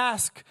we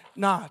ask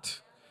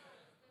not.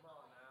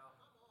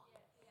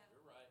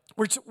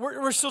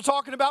 We're still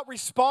talking about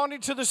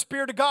responding to the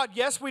Spirit of God.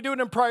 Yes, we do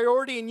it in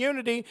priority and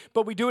unity,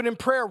 but we do it in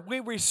prayer. We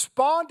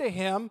respond to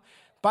Him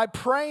by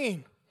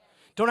praying.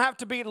 Don't have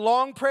to be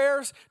long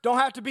prayers. Don't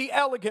have to be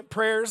elegant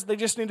prayers. They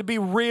just need to be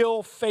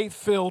real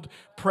faith-filled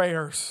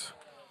prayers.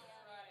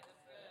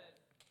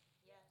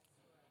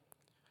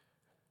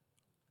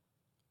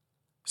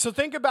 So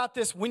think about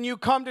this. When you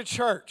come to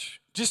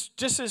church, just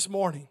this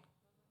morning,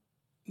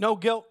 no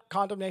guilt,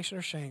 condemnation,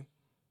 or shame.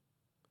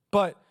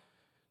 But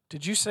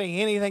did you say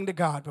anything to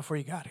God before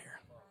you got here?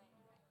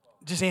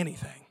 Just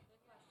anything.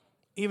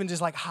 Even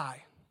just like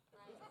hi.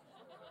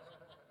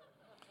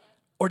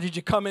 Or did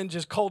you come in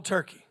just cold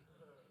turkey?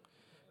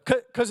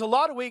 Because a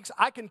lot of weeks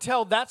I can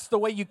tell that's the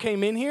way you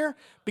came in here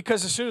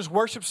because as soon as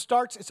worship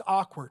starts, it's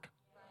awkward.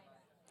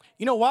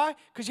 You know why?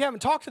 Because you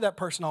haven't talked to that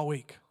person all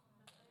week.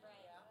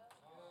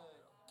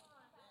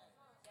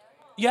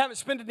 You haven't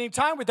spent any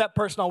time with that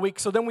person all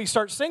week, so then we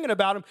start singing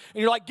about them,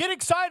 and you're like, get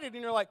excited,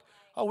 and you're like,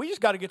 oh, we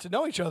just got to get to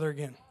know each other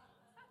again.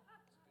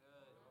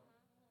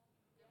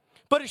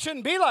 But it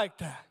shouldn't be like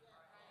that.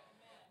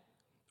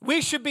 We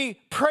should be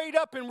prayed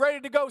up and ready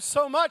to go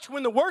so much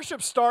when the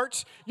worship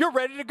starts, you're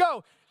ready to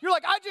go. You're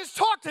like, I just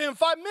talked to him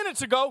 5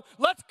 minutes ago.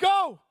 Let's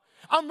go.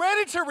 I'm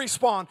ready to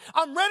respond.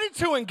 I'm ready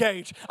to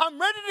engage. I'm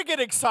ready to get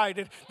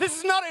excited. This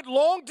is not a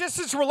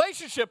long-distance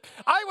relationship.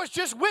 I was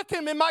just with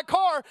him in my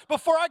car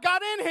before I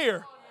got in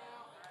here.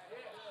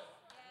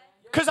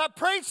 Because I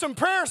prayed some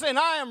prayers and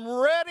I am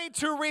ready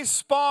to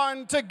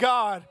respond to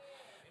God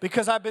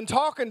because I've been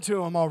talking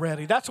to Him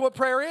already. That's what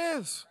prayer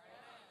is.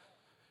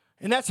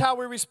 And that's how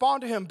we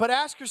respond to Him. But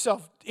ask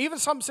yourself, even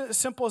something as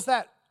simple as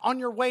that, on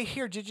your way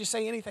here, did you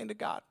say anything to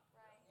God?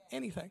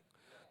 Anything.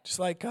 Just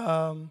like,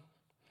 God,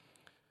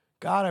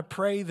 I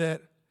pray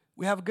that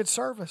we have a good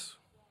service.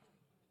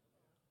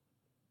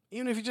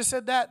 Even if you just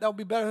said that, that would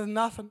be better than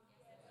nothing.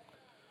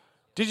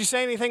 Did you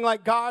say anything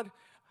like, God,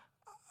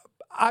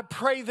 I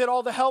pray that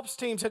all the helps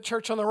teams at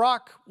Church on the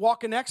Rock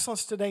walk in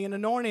excellence today in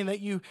anointing, that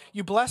you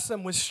bless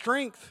them with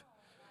strength.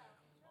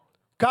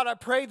 God, I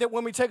pray that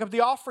when we take up the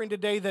offering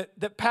today,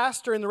 that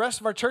Pastor and the rest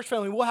of our church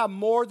family will have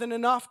more than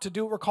enough to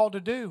do what we're called to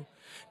do.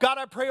 God,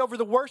 I pray over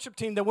the worship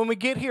team that when we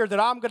get here that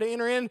I'm going to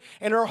enter in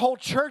and our whole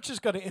church is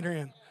going to enter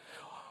in.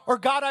 Or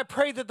God, I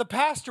pray that the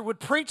pastor would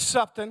preach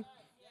something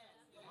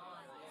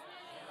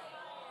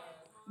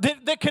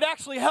that could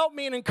actually help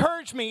me and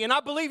encourage me. And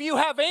I believe you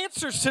have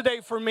answers today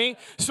for me.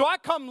 So I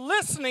come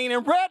listening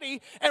and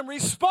ready and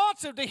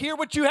responsive to hear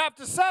what you have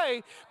to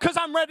say because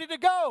I'm ready to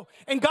go.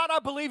 And God, I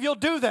believe you'll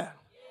do that.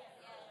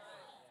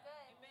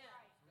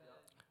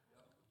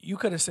 You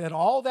could have said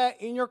all that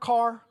in your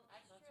car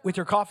with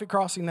your coffee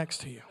crossing next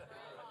to you.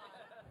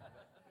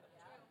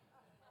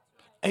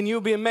 And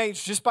you'll be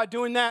amazed just by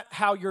doing that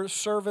how your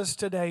service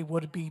today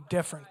would be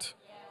different.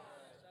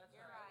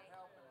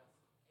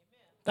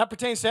 That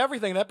pertains to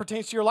everything. That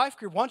pertains to your life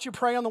group. Why don't you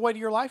pray on the way to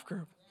your life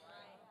group?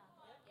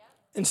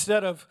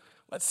 Instead of,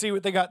 let's see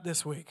what they got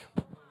this week.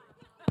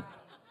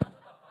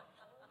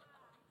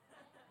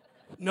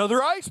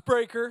 Another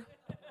icebreaker.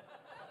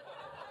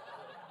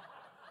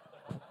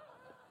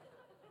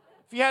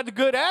 If you had the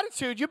good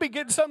attitude, you'd be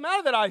getting something out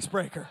of that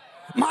icebreaker.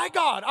 My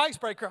God,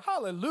 icebreaker.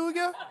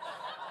 Hallelujah.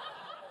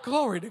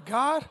 Glory to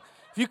God.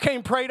 If you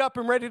came prayed up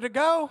and ready to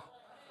go.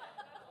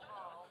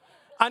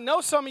 I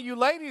know some of you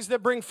ladies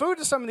that bring food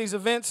to some of these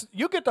events,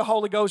 you get the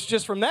Holy Ghost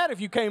just from that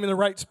if you came in the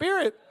right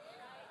spirit.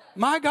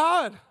 My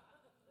God.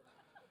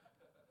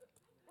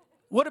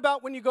 What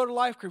about when you go to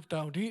life group,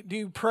 though? Do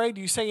you pray?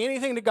 Do you say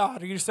anything to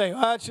God? Or you say,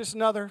 oh, it's just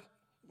another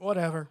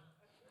whatever.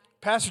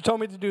 Pastor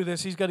told me to do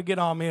this. He's got to get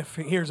on me if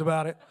he hears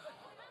about it.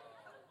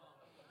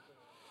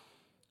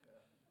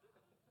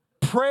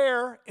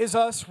 Prayer is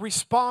us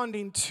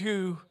responding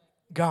to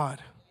God.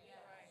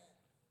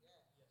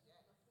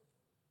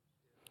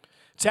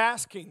 It's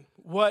asking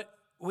what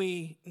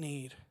we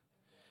need.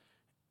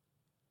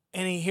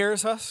 And he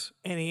hears us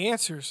and he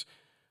answers.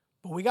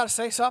 But we got to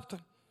say something.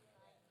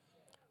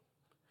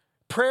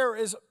 Prayer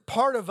is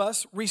part of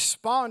us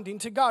responding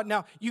to God.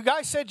 Now, you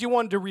guys said you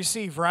wanted to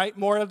receive, right?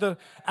 More of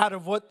out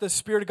of what the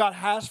Spirit of God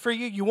has for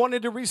you. You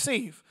wanted to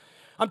receive.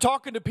 I'm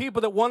talking to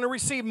people that want to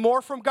receive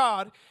more from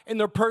God in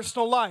their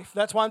personal life.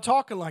 That's why I'm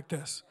talking like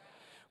this.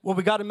 Well,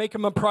 we got to make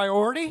them a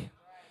priority.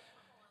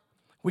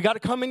 We got to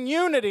come in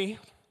unity.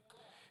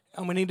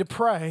 And we need to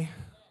pray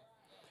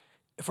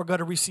if we're going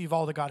to receive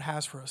all that God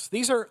has for us.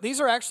 These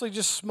are actually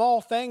just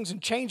small things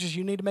and changes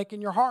you need to make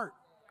in your heart.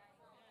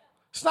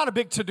 It's not a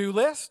big to-do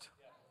list.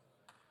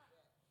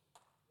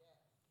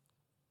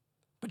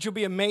 But you'll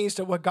be amazed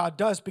at what God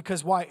does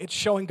because why? It's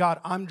showing God,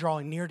 I'm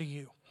drawing near to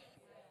you.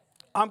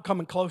 I'm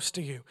coming close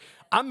to you.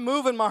 I'm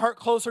moving my heart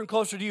closer and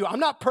closer to you. I'm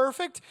not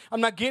perfect. I'm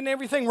not getting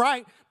everything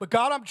right. But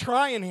God, I'm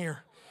trying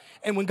here.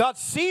 And when God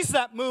sees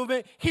that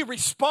movement, he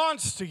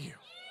responds to you.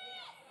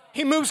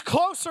 He moves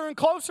closer and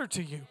closer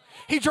to you.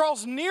 He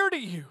draws near to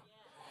you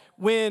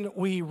when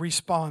we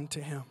respond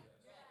to him.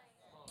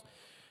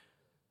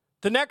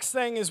 The next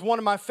thing is one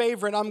of my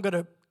favorite. I'm going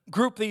to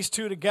group these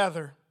two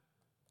together.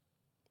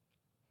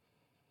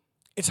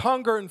 It's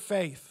hunger and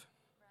faith.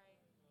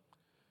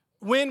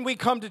 When we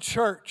come to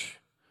church,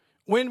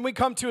 when we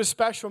come to a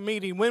special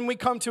meeting, when we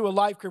come to a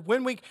life group,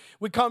 when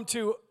we come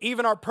to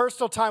even our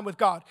personal time with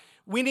God,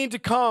 we need to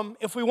come,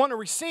 if we want to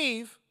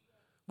receive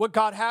what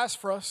God has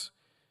for us,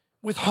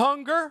 with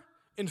hunger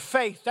and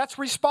faith. That's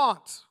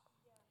response.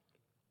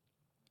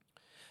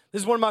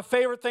 This is one of my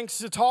favorite things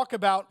to talk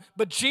about.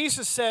 But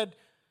Jesus said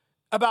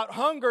about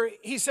hunger,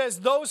 he says,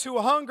 those who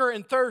hunger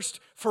and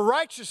thirst for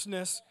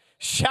righteousness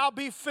shall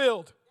be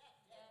filled.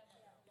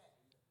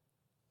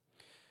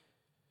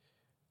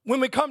 When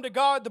we come to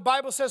God, the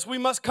Bible says we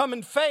must come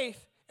in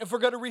faith if we're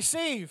going to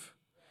receive.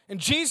 And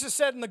Jesus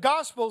said in the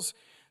Gospels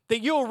that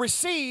you will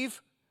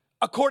receive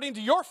according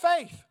to your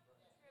faith.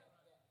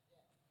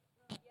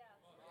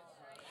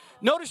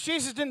 Notice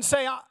Jesus didn't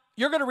say,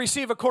 you're going to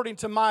receive according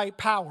to my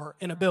power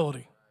and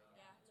ability.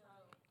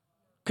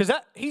 Because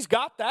he's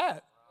got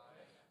that.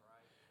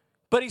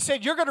 But he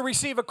said, you're going to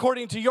receive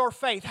according to your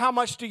faith. How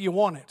much do you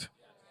want it?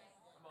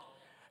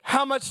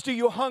 How much do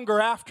you hunger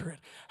after it?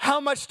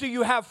 How much do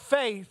you have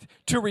faith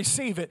to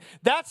receive it?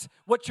 That's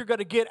what you're going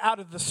to get out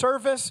of the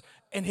service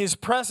and his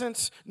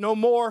presence, no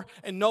more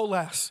and no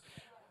less.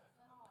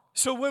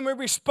 So when we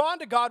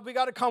respond to God, we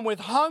got to come with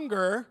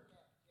hunger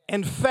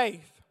and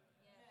faith.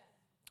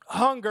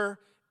 Hunger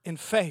and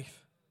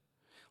faith.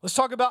 Let's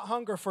talk about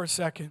hunger for a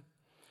second.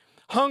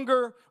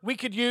 Hunger, we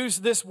could use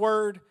this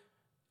word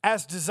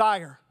as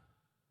desire.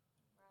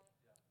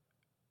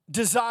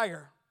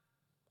 Desire.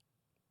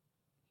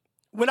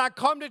 When I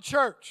come to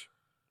church,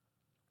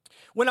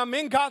 when I'm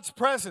in God's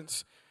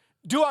presence,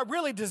 do I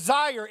really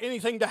desire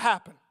anything to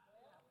happen?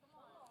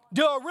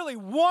 Do I really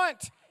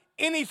want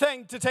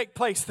anything to take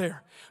place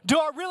there? Do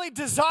I really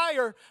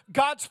desire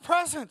God's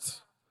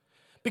presence?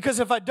 Because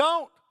if I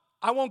don't,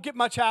 I won't get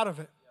much out of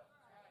it.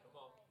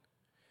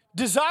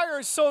 Desire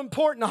is so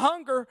important.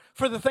 Hunger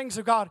for the things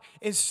of God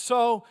is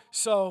so,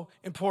 so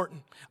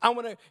important. I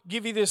want to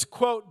give you this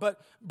quote,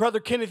 but Brother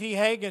Kenneth E.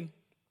 Hagin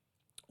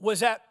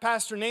was at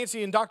Pastor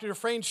Nancy and Dr.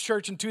 Dufresne's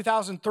church in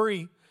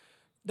 2003.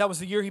 That was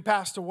the year he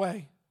passed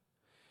away.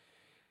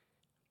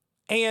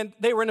 And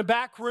they were in a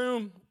back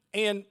room,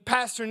 and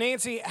Pastor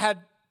Nancy had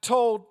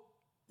told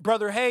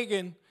Brother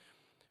Hagin,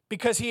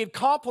 because he had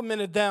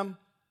complimented them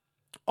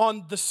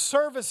on the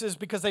services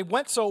because they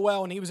went so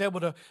well, and he was able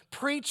to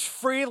preach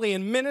freely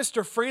and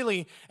minister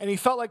freely, and he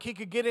felt like he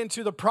could get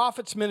into the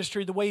prophet's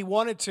ministry the way he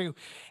wanted to.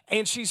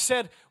 And she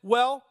said,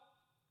 well,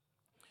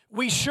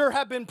 we sure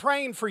have been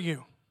praying for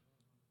you.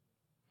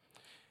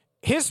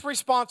 His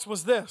response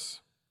was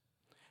this.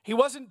 He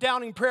wasn't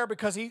downing prayer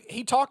because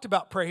he talked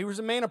about prayer. He was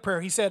a man of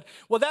prayer. He said,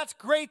 well, that's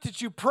great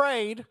that you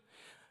prayed,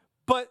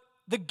 but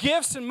the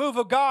gifts and move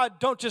of God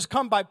don't just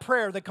come by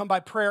prayer. They come by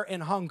prayer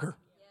and hunger.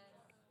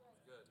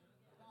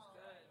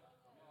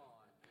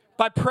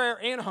 by prayer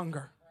and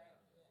hunger.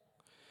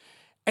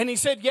 And he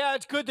said, yeah,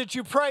 it's good that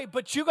you pray,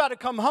 but you got to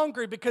come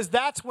hungry because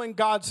that's when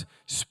God's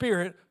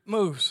Spirit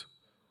moves.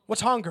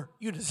 What's hunger?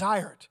 You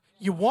desire it.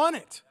 You want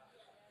it.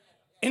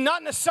 And not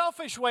in a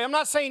selfish way. I'm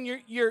not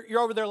saying you're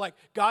over there like,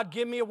 God,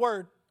 give me a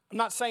word. I'm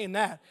not saying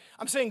that.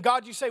 I'm saying,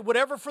 God, you say,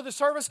 whatever for the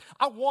service,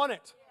 I want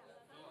it.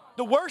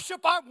 The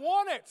worship, I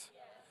want it.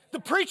 The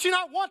preaching,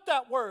 I want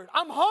that word.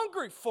 I'm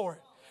hungry for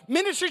it.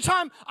 Ministry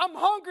time, I'm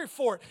hungry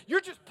for it.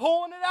 You're just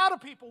pulling it out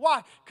of people.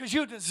 Why? Because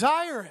you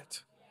desire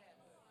it.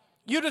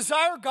 You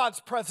desire God's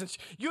presence.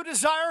 You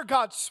desire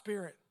God's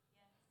Spirit.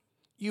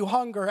 You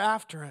hunger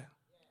after it.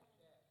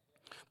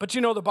 But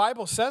you know the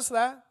Bible says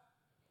that.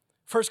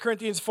 1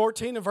 Corinthians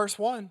 14 and verse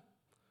 1.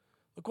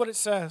 Look what it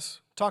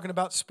says, talking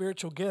about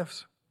spiritual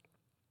gifts.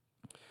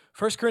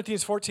 1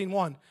 Corinthians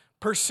 14:1.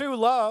 Pursue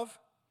love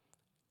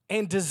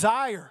and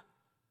desire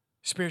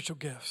spiritual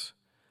gifts,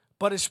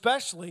 but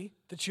especially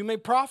that you may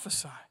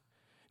prophesy.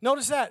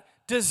 Notice that.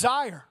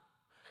 Desire.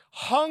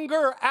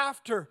 Hunger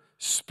after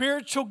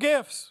spiritual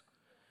gifts.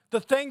 The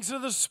things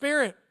of the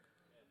Spirit.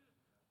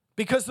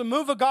 Because the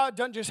move of God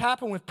doesn't just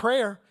happen with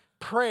prayer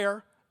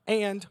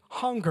and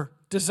hunger,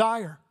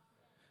 desire.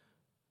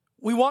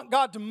 We want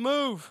God to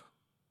move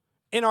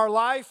in our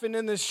life and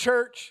in this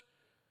church.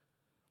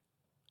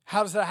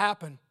 How does that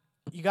happen?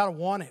 You got to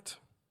want it.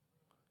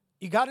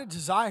 You got to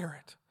desire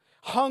it.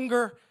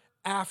 Hunger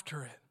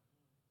after it.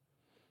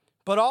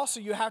 But also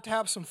you have to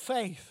have some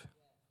faith.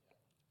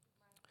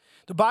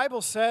 The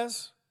Bible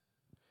says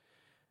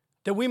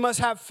that we must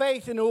have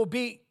faith and it will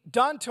be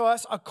done to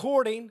us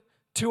according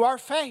to our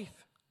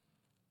faith.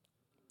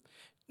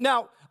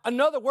 Now,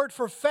 another word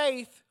for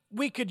faith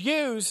we could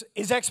use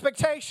is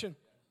expectation.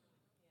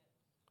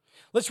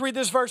 Let's read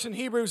this verse in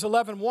Hebrews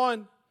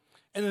 11:1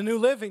 in the New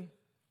Living.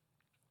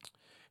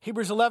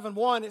 Hebrews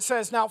 11:1, it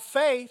says, now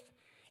faith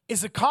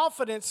is the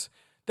confidence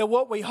that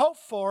what we hope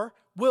for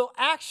will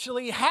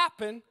actually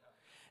happen,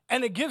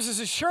 and it gives us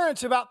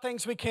assurance about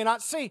things we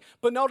cannot see.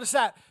 But notice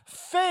that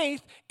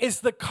faith is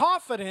the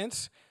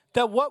confidence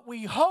that what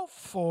we hope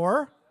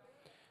for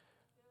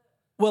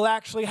will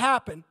actually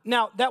happen.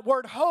 Now, that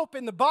word hope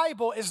in the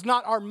Bible is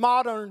not our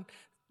modern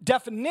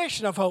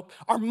definition of hope.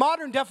 Our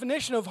modern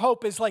definition of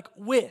hope is like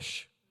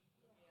wish.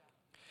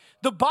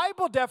 The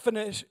Bible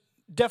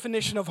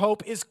definition of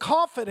hope is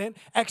confident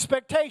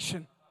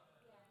expectation.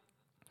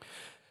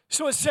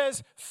 So it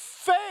says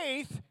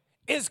faith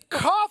is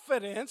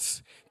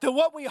confidence that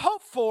what we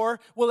hope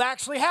for will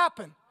actually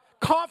happen.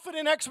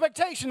 Confident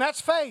expectation, that's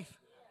faith.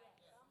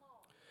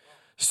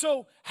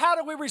 So how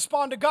do we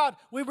respond to God?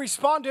 We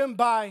respond to Him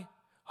by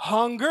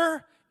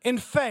hunger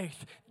and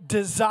faith,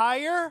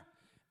 desire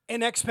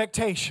and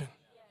expectation.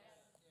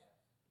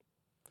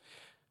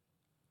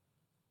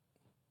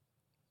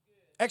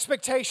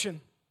 Expectation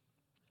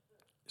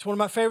is one of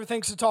my favorite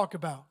things to talk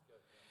about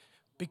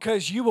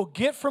because you will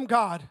get from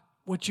God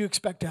what you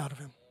expect out of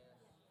Him.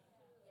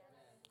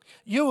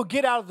 You will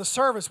get out of the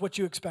service what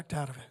you expect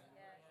out of it.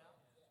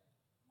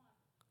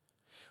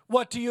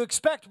 What do you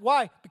expect?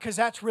 Why? Because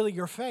that's really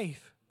your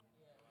faith.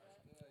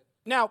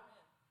 Now,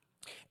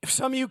 if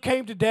some of you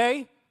came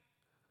today,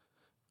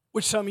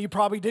 which some of you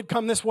probably did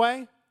come this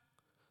way,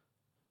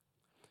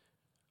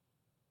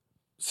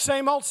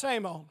 same old,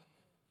 same old.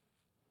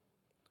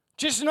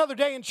 Just another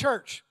day in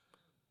church.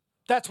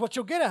 That's what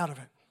you'll get out of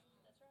it.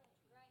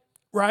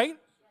 Right?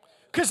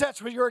 Because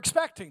that's what you're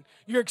expecting.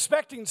 You're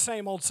expecting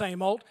same old,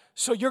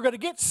 so you're going to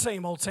get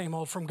same old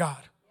from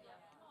God.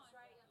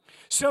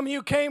 Some of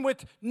you came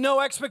with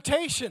no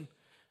expectation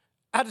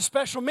at a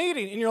special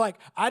meeting, and you're like,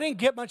 I didn't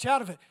get much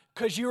out of it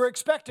because you were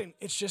expecting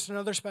it's just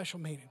another special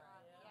meeting.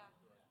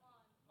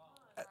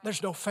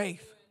 There's no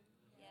faith.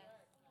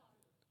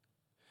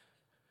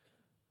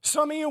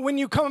 Some of you, when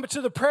you come up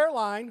to the prayer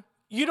line,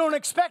 you don't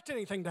expect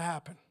anything to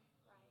happen.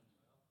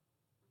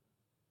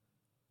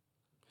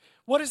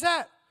 What is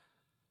that?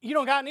 You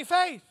don't got any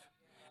faith.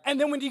 And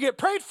then when you get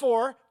prayed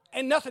for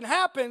and nothing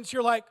happens,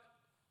 you're like,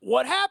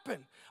 what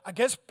happened? I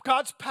guess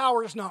God's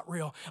power is not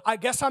real. I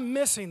guess I'm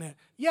missing it.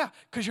 Yeah,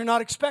 because you're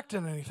not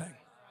expecting anything.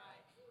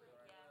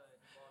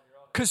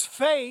 Because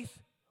faith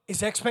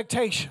is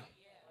expectation.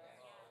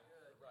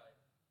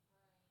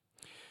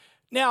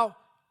 Now,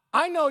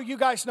 I know you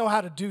guys know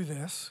how to do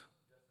this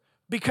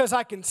because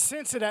I can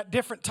sense it at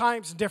different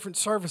times and different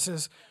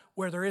services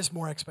where there is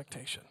more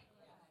expectation.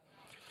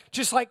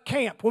 Just like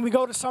camp. When we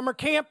go to summer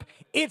camp,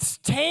 it's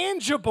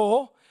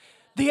tangible,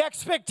 the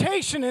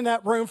expectation in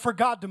that room for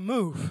God to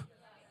move.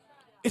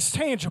 It's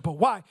tangible.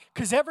 Why?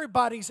 Because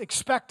everybody's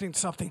expecting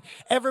something.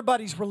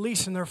 Everybody's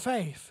releasing their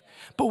faith.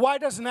 But why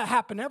doesn't that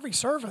happen every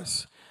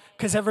service?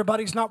 Because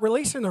everybody's not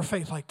releasing their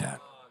faith like that.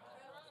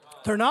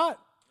 They're not.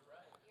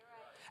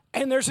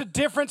 And there's a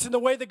difference in the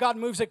way that God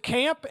moves at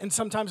camp and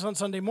sometimes on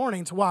Sunday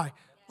mornings. Why?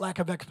 Lack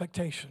of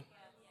expectation.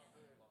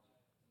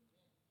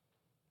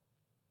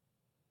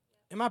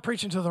 Am I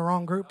preaching to the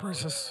wrong group or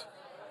is this?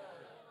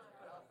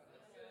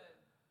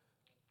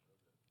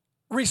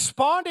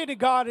 Responding to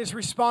God is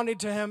responding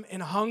to Him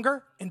in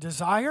hunger and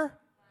desire.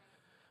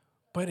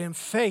 but in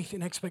faith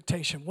and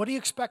expectation. What do you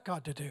expect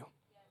God to do?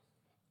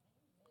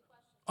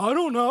 I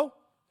don't know.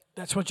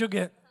 That's what you'll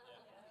get.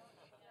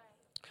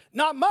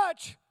 Not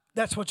much.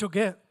 That's what you'll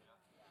get.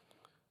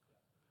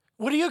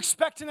 What are you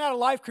expecting out of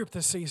life group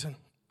this season?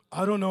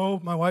 I don't know.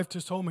 My wife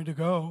just told me to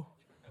go.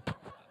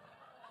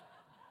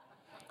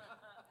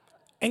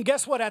 And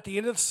guess what? At the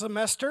end of the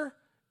semester,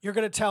 you're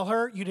going to tell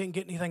her you didn't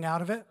get anything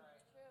out of it.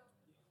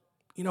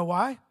 You know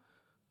why?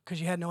 Because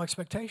you had no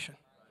expectation.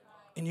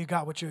 And you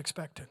got what you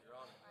expected.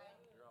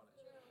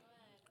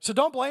 So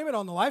don't blame it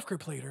on the life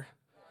group leader.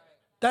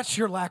 That's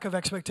your lack of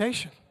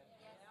expectation.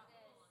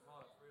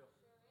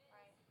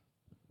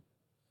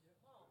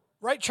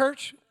 Right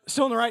church?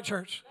 Still in the right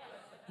church?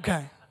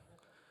 Okay.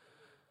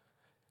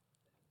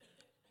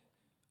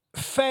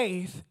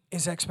 Faith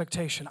is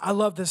expectation. I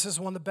love this. This is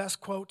one of the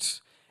best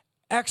quotes.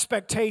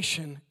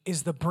 Expectation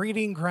is the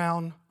breeding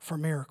ground for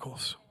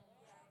miracles.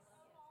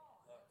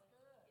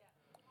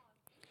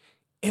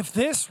 If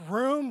this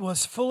room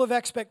was full of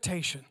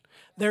expectation,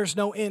 there's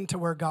no end to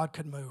where God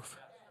could move.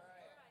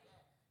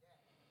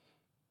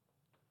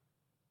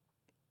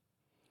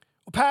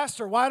 Well,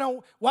 Pastor, why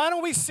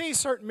don't we see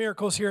certain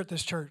miracles here at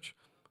this church?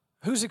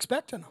 Who's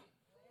expecting them?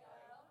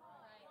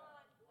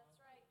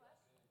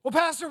 Well,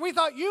 Pastor, we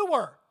thought you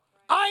were.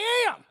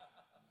 I am.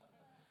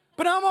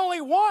 But I'm only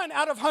one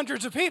out of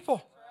hundreds of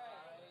people.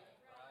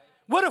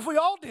 What if we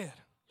all did?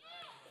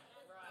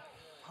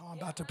 Oh, I'm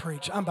about to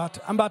preach. I'm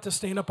about to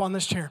stand up on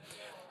this chair.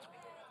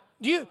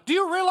 Do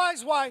you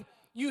realize why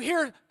you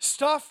hear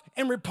stuff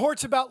and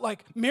reports about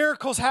like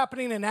miracles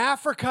happening in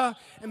Africa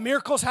and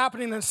miracles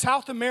happening in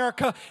South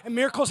America and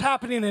miracles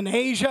happening in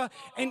Asia?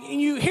 And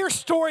you hear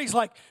stories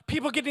like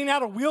people getting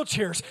out of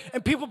wheelchairs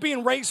and people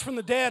being raised from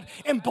the dead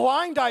and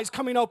blind eyes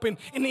coming open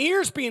and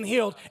ears being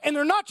healed. And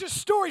they're not just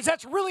stories,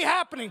 that's really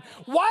happening.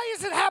 Why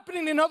is it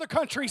happening in other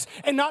countries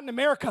and not in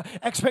America?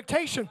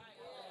 Expectation.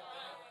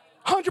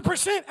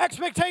 100%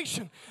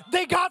 expectation.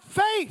 They got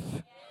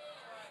faith.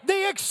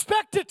 They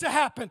expect it to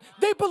happen.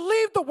 They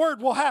believe the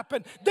word will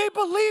happen. They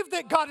believe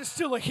that God is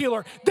still a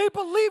healer. They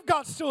believe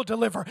God's still a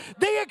deliverer.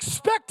 They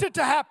expect it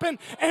to happen,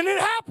 and it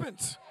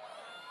happens.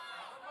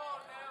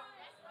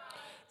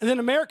 And then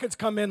Americans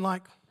come in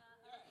like,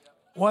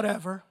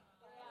 whatever.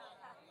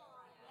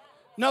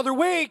 Another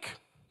week,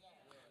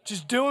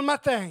 just doing my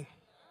thing.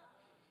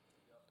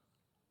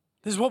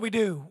 This is what we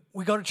do.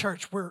 We go to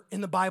church. We're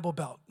in the Bible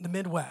Belt, the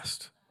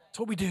Midwest. That's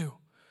what we do.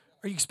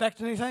 Are you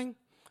expecting anything?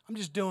 I'm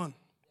just doing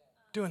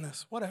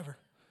this, whatever.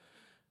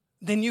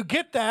 Then you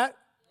get that,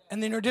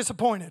 and then you're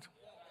disappointed.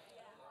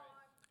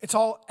 It's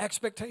all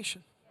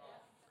expectation.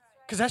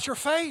 Because that's your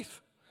faith.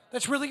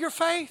 That's really your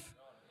faith.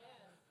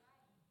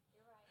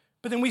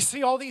 But then we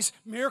see all these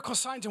miracle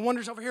signs and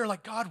wonders over here,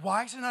 like, God,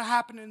 why is it not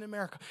happening in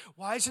America?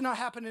 Why is it not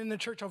happening in the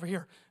church over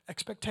here?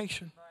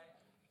 Expectation.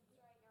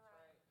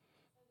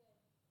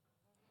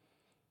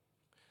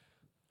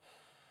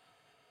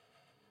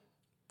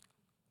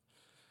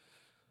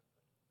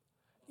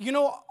 You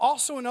know,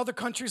 also in other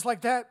countries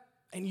like that,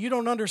 and you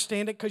don't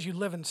understand it because you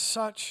live in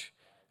such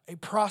a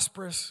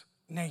prosperous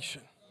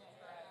nation.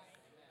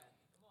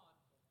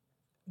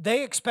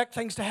 They expect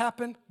things to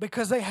happen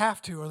because they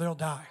have to or they'll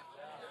die.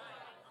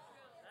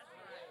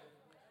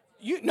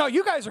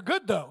 You guys are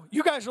good though.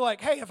 You guys are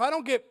like, hey, if I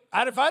don't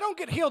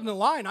get healed in the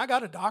line, I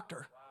got a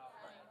doctor.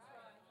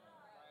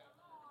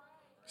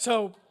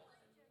 So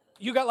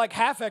you got like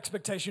half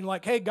expectation,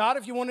 like, hey, God,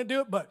 if you want to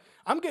do it, but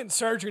I'm getting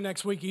surgery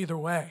next week either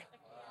way.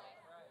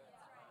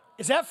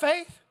 Is that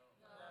faith?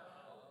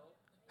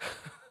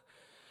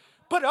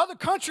 But other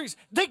countries,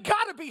 they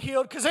got to be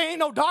healed because there ain't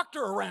no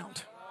doctor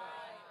around.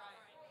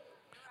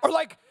 Or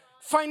like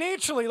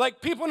financially, like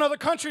people in other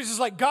countries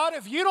is like, God,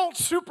 if you don't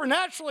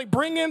supernaturally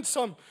bring in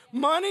some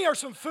money or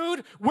some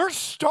food, we're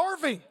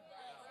starving.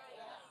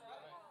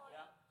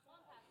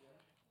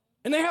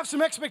 And they have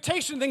some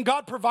expectation, then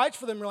God provides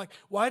for them. You're like,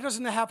 why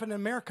doesn't that happen in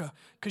America?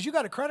 Because you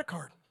got a credit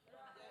card.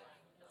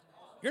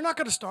 You're not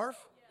going to starve.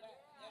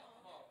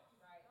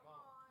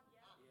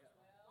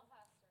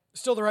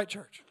 Still the right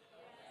church.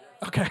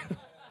 Okay.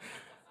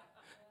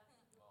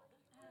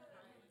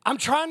 I'm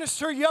trying to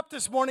stir you up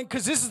this morning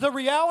because this is the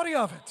reality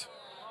of it.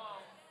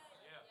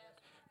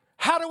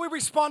 How do we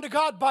respond to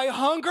God? By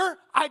hunger?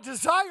 I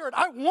desire it.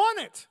 I want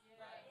it.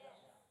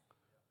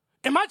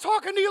 Am I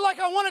talking to you like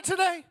I want it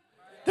today?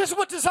 This is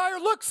what desire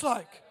looks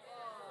like.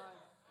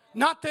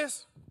 Not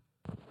this.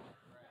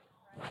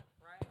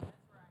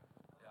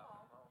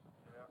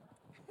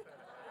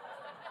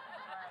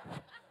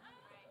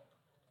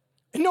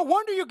 And no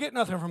wonder you get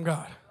nothing from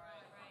God.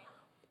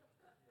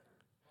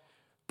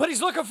 But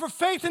he's looking for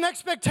faith and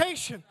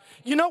expectation.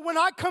 You know, when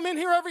I come in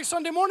here every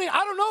Sunday morning,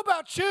 I don't know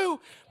about you,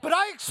 but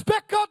I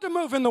expect God to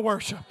move in the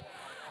worship.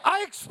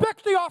 I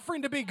expect the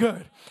offering to be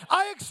good.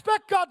 I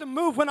expect God to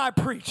move when I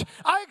preach.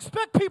 I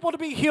expect people to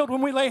be healed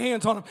when we lay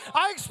hands on them.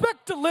 I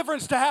expect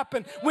deliverance to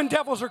happen when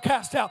devils are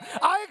cast out.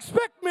 I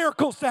expect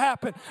miracles to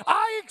happen.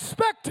 I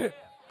expect it.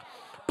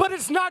 But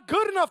it's not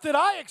good enough that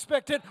I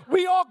expect it.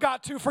 We all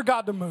got to for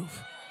God to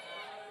move.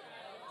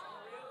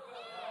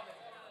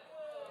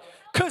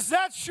 Because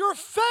that's your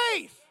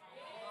faith.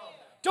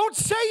 Don't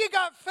say you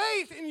got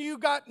faith and you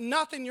got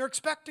nothing you're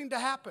expecting to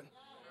happen.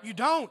 You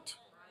don't.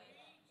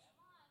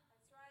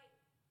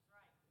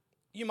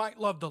 You might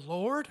love the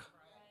Lord.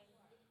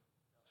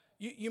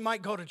 You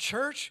might go to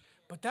church,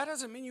 but that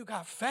doesn't mean you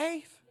got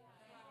faith.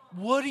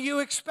 What are you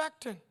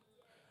expecting?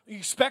 Are you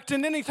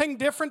expecting anything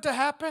different to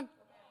happen?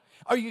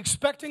 Are you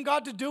expecting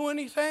God to do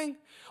anything?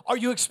 Are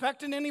you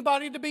expecting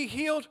anybody to be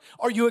healed?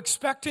 Are you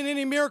expecting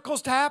any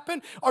miracles to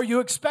happen? Are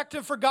you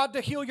expecting for God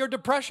to heal your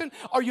depression?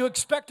 Are you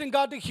expecting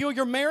God to heal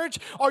your marriage?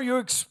 Are you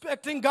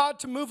expecting God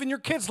to move in your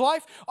kid's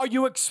life? Are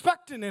you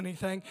expecting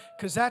anything?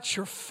 Because that's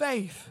your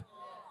faith.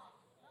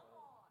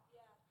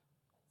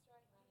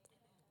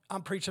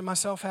 I'm preaching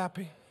myself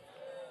happy.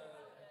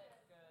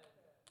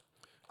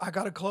 I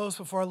got to close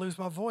before I lose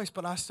my voice,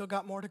 but I still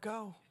got more to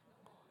go.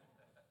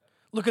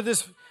 Look at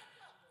this.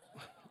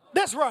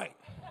 That's right.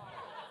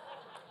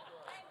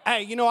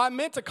 Hey, I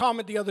meant to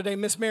comment the other day,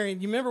 Miss Marion.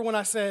 You remember when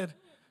I said,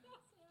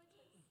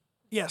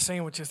 yeah,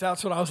 sandwiches.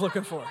 That's what I was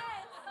looking for.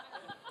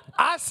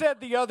 I said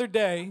the other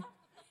day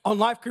on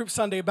Life Group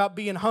Sunday about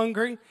being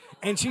hungry,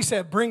 and she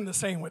said, bring the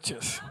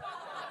sandwiches.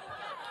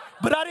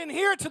 But I didn't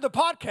hear it to the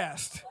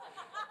podcast.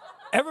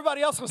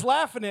 Everybody else was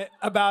laughing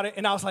about it,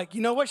 and I was like, you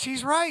know what?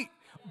 She's right.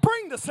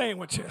 Bring the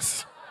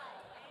sandwiches.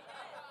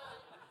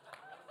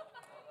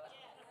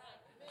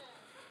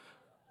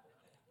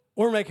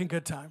 We're making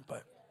good time,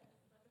 but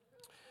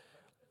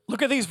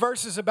look at these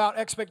verses about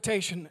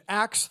expectation.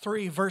 Acts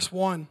 3, verse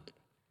 1.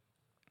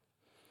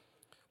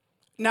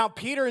 Now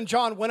Peter and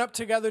John went up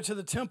together to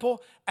the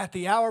temple at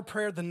the hour of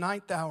prayer, the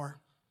 9th hour.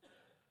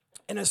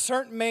 And a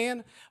certain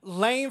man,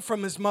 lame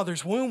from his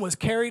mother's womb, was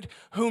carried,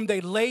 whom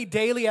they laid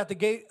daily at the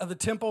gate of the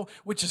temple,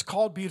 which is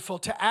called Beautiful,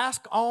 to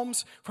ask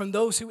alms from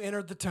those who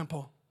entered the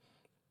temple.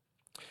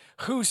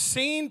 Who,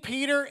 seeing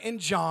Peter and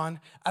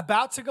John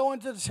about to go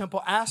into the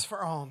temple, asked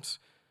for alms.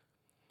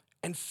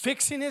 And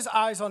fixing his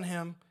eyes on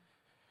him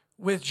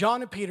with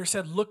John and Peter,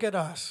 said, look at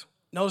us.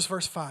 Notice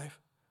verse 5.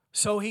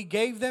 So he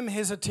gave them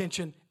his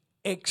attention,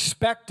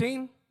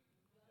 expecting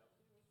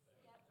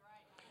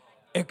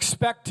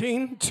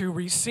to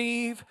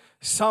receive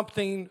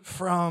something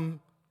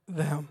from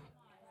them.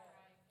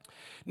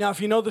 Now,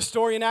 if you know the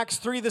story in Acts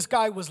 3, this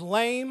guy was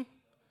lame.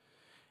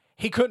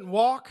 He couldn't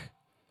walk.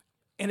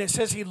 And it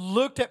says he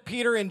looked at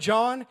Peter and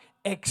John,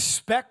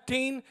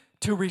 expecting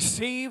to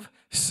receive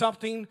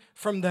something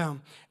from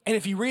them. And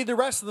if you read the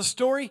rest of the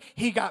story,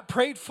 he got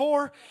prayed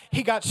for,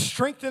 he got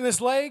strength in his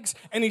legs,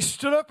 and he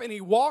stood up and he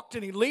walked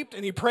and he leaped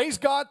and he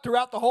praised God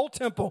throughout the whole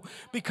temple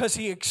because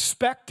he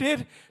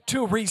expected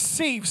to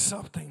receive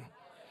something.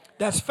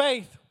 That's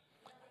faith.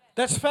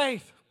 That's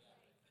faith.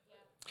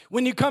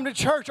 When you come to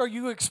church, are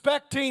you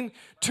expecting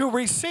to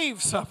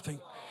receive something?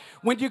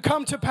 When you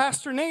come to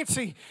Pastor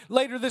Nancy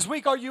later this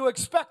week, are you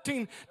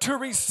expecting to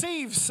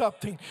receive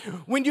something?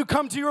 When you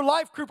come to your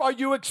life group, are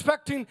you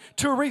expecting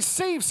to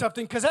receive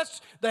something? Because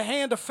that's the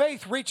hand of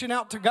faith reaching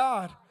out to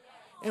God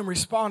and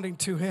responding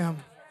to Him.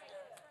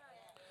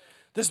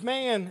 This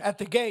man at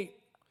the gate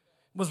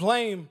was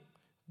lame,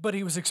 but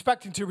he was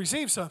expecting to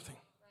receive something.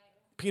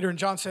 Peter and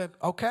John said,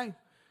 okay,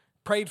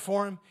 prayed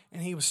for him,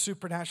 and he was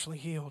supernaturally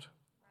healed.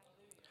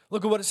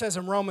 Look at what it says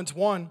in Romans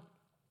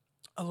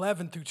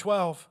 1:11 through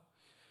 12.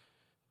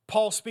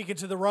 Paul speaking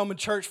to the Roman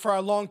church, for I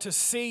long to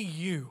see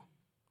you.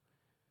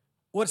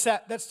 What's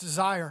that? That's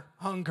desire,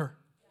 hunger.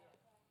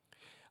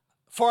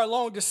 For I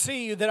long to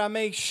see you that I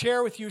may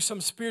share with you some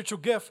spiritual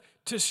gift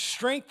to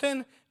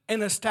strengthen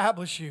and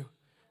establish you.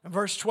 In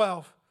verse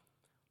 12,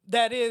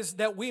 that is,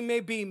 that we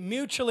may be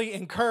mutually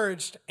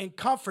encouraged and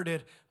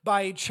comforted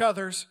by each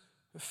other's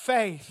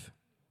faith,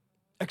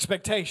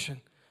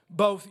 expectation,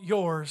 both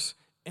yours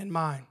and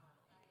mine.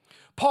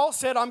 Paul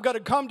said, I'm going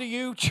to come to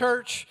you,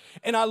 church,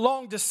 and I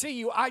long to see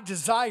you. I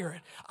desire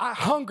it. I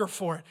hunger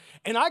for it.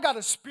 And I got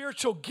a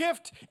spiritual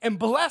gift and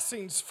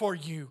blessings for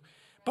you.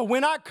 But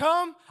when I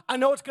come, I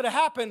know it's going to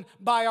happen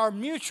by our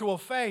mutual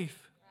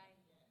faith.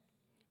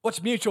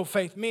 What's mutual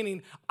faith?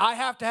 Meaning I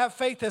have to have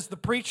faith as the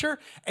preacher,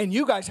 and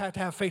you guys have to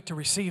have faith to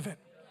receive it.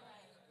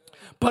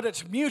 But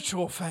it's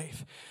mutual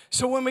faith.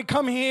 So when we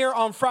come here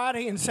on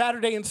Friday and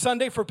Saturday and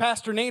Sunday for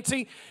Pastor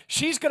Nancy,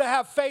 she's going to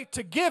have faith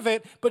to give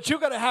it, but you're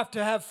going to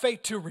have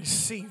faith to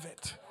receive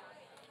it.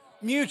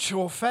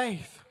 Mutual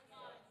faith.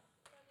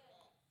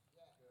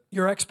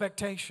 Your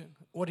expectation.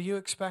 What are you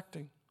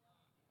expecting?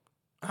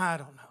 I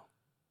don't know.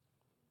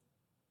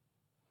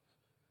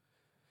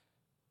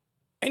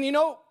 And you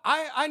know,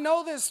 I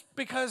know this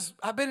because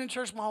I've been in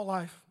church my whole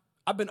life.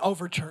 I've been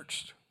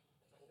over-churched.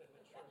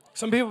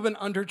 Some people have been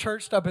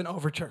under-churched. I've been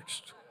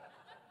over-churched.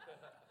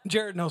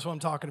 Jared knows what I'm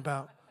talking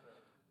about.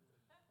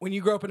 When you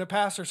grow up in a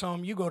pastor's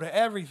home, you go to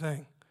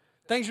everything.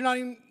 Things you don't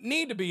even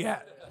need to be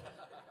at.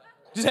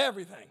 Just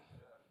everything.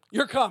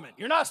 You're coming.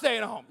 You're not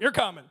staying home. You're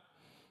coming.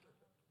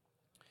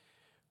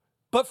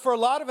 But for a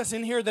lot of us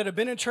in here that have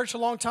been in church a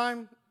long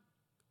time,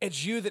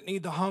 it's you that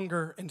need the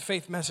hunger and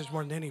faith message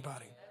more than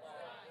anybody.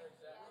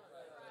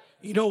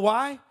 You know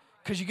why?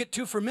 Because you get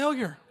too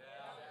familiar.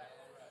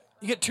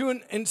 You get too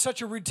in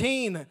such a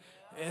routine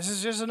This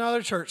is just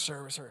another church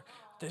service, or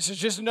this is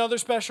just another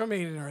special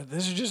meeting, or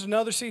this is just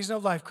another season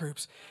of life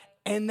groups.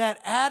 And that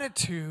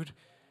attitude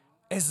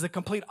is the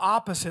complete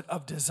opposite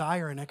of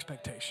desire and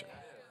expectation.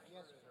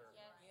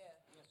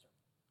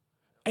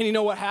 And you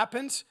know what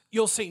happens?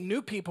 You'll see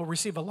new people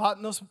receive a lot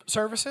in those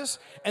services,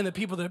 and the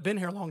people that have been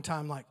here a long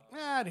time like,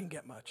 I didn't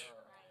get much.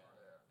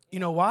 You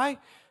know why?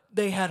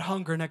 They had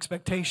hunger and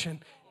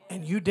expectation,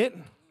 and you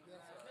didn't.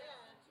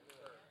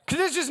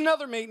 Because it's just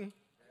another meeting,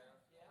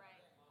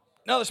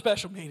 another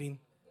special meeting,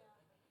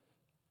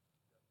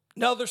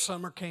 another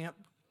summer camp,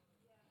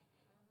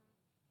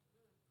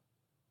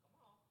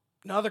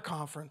 another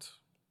conference.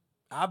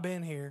 I've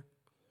been here.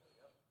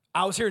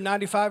 I was here in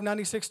 95,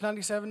 96,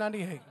 97,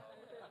 98.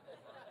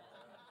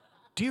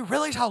 Do you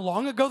realize how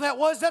long ago that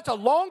was? That's a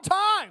long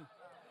time.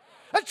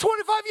 That's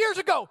 25 years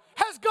ago.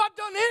 Has God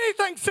done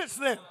anything since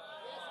then?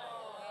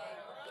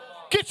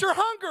 Get your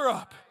hunger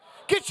up.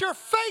 Get your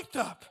faith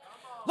up.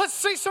 Let's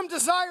see some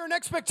desire and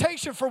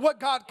expectation for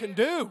what God can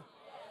do.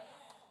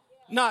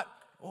 Not,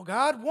 well,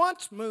 God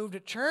once moved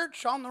a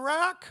church on the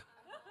rock.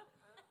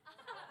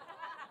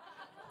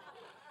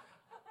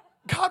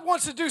 God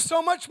wants to do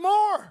so much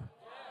more.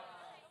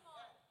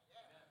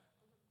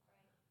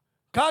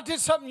 God did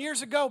something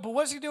years ago, but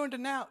what is he doing to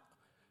now?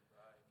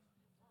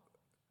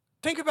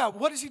 Think about,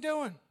 what is he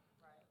doing?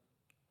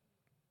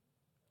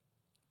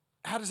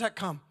 How does that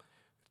come?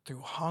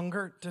 Through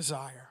hunger,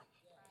 desire,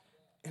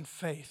 and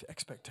faith,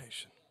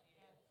 expectation.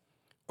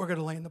 We're going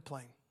to land the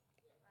plane.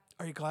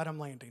 Are you glad I'm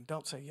landing?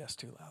 Don't say yes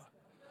too loud.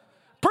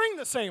 Bring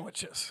the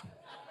sandwiches.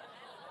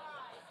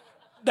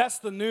 That's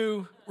the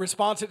new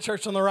response at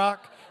Church on the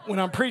Rock. When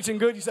I'm preaching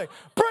good, you say,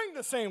 bring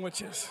the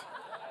sandwiches.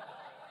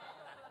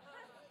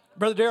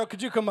 Brother Darrell,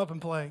 could you come up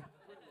and play?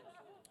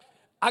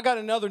 I got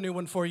another new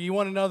one for you. You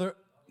want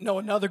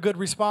another good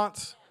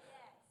response?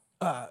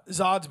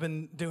 Zod's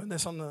been doing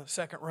this on the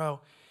second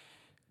row.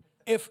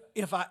 If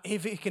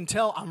he can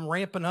tell I'm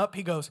ramping up,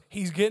 he goes,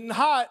 he's getting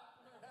hot.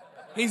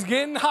 He's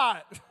getting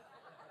hot.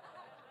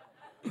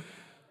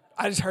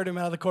 I just heard him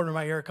out of the corner of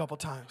my ear a couple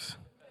times.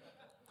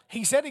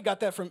 He said he got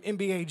that from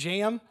NBA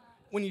Jam.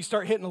 When you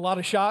start hitting a lot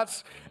of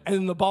shots and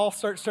then the ball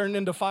starts turning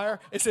into fire,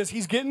 it says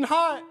he's getting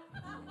hot.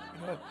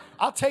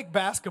 I'll take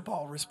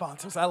basketball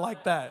responses. I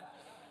like that.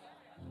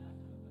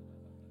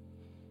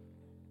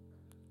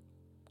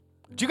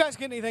 Did you guys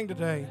get anything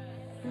today?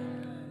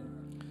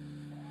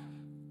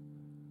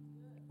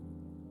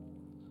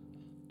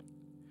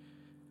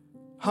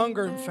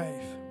 Hunger and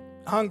faith.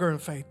 Hunger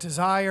and faith.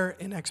 Desire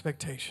and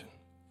expectation.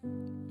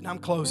 Now I'm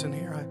closing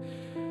here.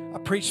 I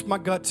preached my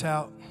guts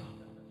out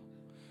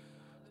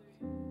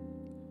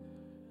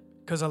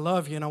because I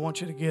love you and I want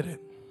you to get it.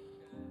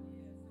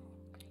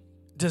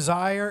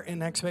 Desire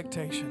and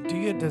expectation. Do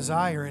you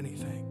desire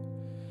anything?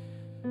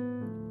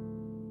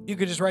 You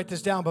could just write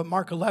this down, but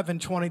Mark 11,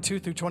 22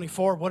 through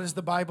 24, what does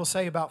the Bible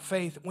say about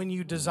faith? When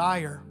you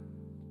desire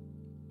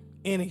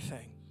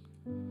anything,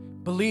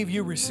 believe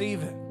you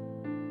receive it.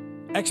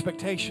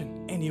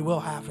 Expectation, and you will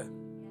have it.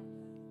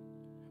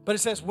 But it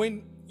says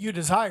when you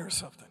desire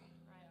something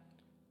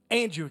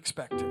and you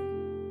expect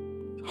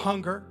it,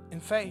 hunger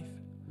and faith,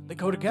 they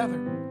go together.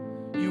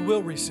 You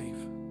will receive.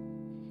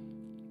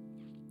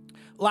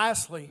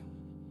 Lastly,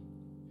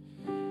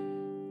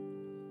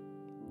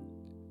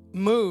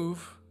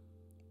 move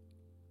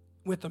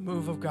with the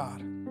move of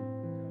God.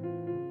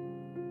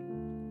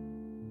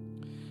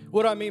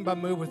 What do I mean by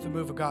move with the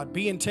move of God?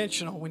 Be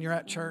intentional when you're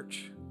at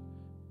church.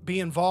 Be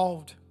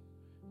involved.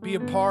 Be a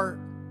part.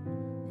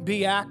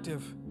 Be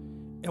active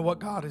in what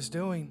God is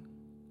doing.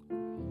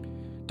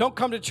 Don't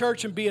come to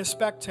church and be a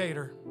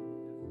spectator.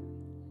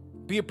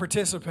 Be a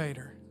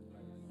participator.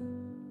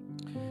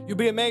 You'll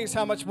be amazed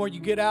how much more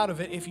you get out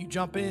of it if you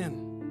jump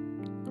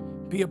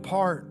in. Be a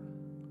part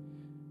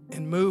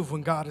and move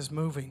when God is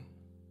moving.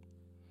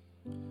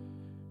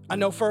 I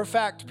know for a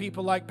fact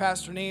people like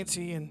Pastor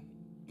Nancy and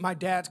my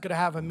dad's going to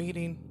have a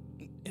meeting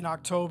in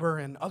October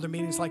and other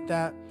meetings like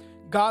that.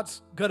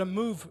 God's going to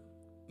move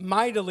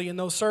mightily in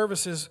those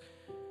services,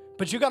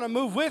 but you got to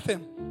move with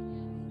him.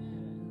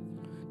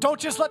 Don't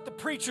just let the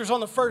preachers on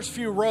the first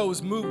few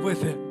rows move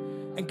with it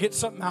and get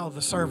something out of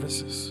the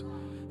services.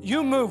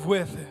 You move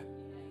with it.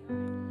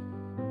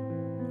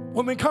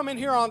 When we come in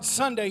here on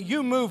Sunday,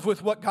 you move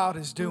with what God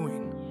is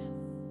doing.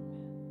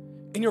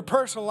 In your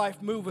personal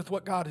life, move with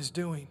what God is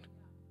doing.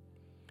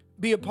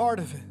 Be a part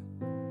of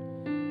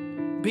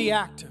it. Be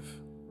active.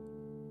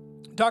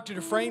 Dr.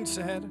 Dufresne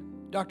said,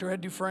 Dr. Ed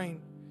Dufresne,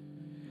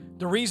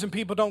 the reason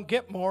people don't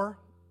get more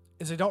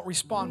is they don't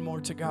respond more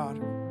to God.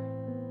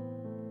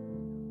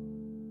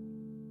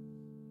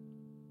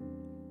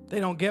 They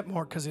don't get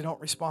more because they don't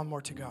respond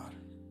more to God.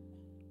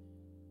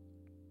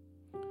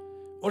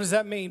 What does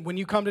that mean? When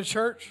you come to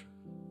church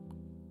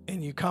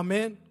and you come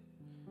in,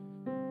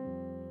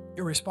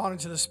 you're responding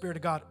to the Spirit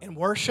of God. In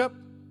worship,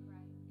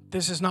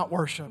 this is not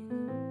worship.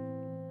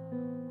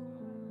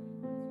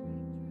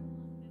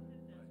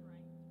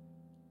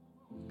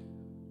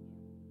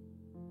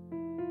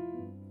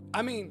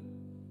 I mean,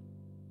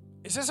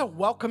 is this a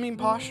welcoming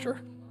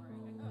posture?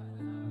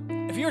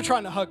 If you're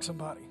trying to hug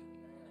somebody.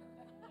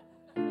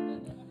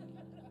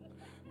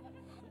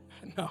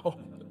 No.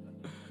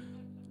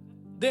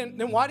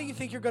 Then why do you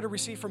think you're going to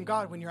receive from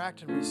God when you're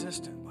acting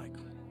resistant? Like,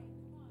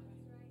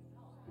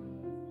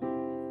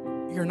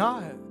 you're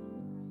not.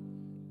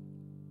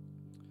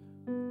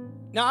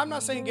 Now, I'm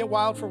not saying get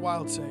wild for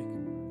wild's sake,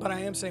 but I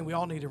am saying we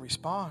all need to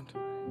respond.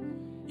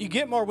 You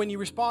get more when you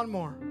respond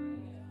more.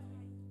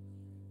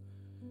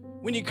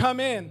 When you come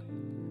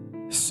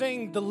in,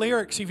 sing the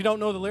lyrics. If you don't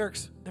know the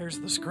lyrics, there's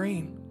the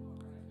screen.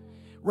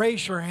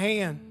 Raise your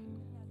hand.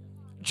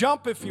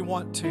 Jump if you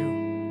want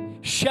to.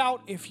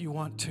 Shout if you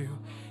want to.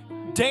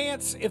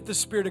 Dance if the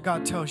Spirit of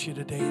God tells you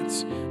to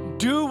dance.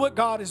 Do what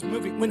God is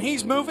moving. When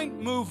He's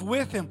moving, move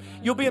with Him.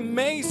 You'll be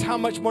amazed how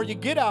much more you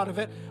get out of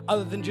it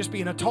other than just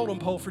being a totem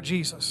pole for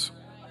Jesus.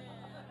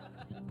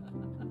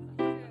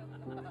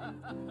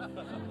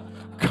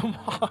 Come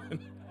on.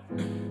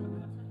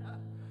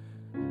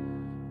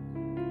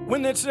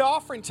 When it's the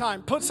offering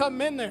time, put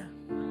something in there.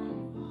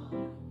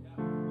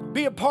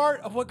 Be a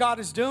part of what God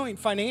is doing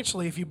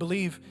financially if you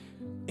believe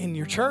in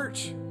your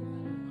church.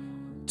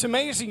 It's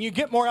amazing. You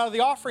get more out of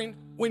the offering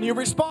when you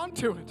respond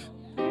to it.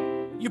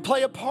 You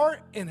play a part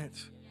in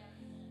it.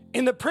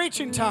 In the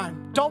preaching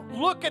time, don't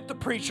look at the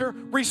preacher,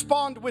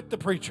 respond with the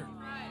preacher.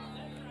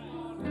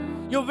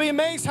 You'll be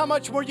amazed how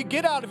much more you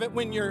get out of it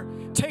when you're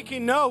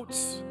taking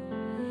notes,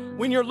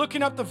 when you're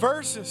looking up the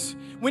verses,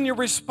 when you're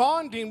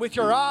responding with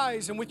your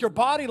eyes and with your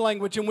body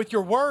language and with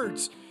your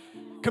words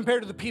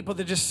compared to the people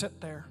that just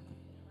sit there.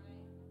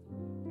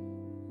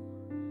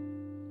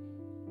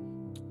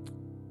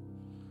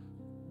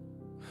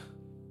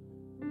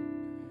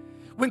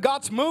 When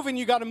God's moving,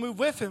 you got to move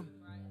with Him.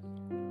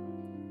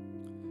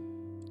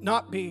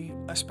 Not be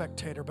a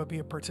spectator, but be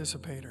a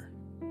participator.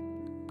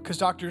 Because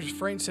Dr.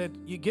 Frayne said,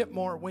 you get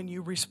more when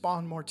you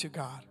respond more to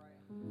God.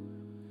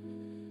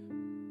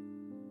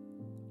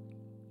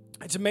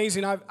 It's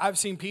amazing. I've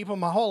seen people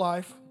my whole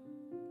life,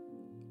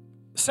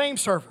 same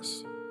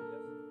service,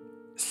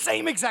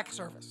 same exact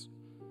service.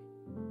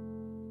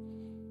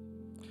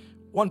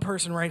 One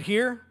person right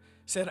here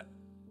said,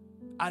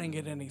 I didn't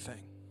get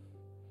anything.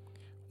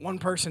 One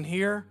person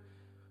here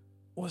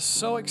was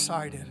so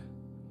excited,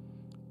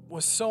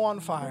 was so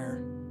on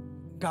fire,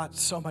 got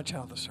so much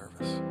out of the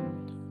service.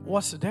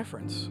 What's the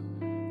difference?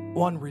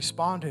 One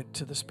responded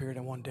to the Spirit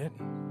and one didn't.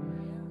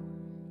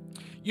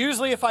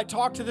 Usually if I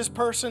talk to this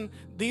person,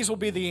 these will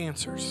be the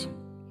answers.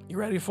 You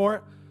ready for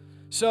it?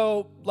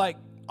 So, like,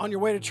 on your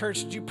way to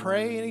church, did you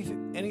pray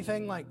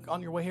anything like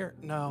on your way here?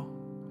 No.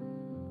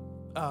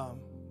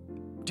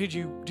 Did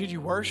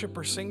you worship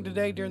or sing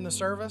today during the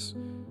service?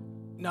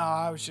 No,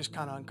 I was just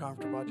kind of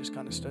uncomfortable. I just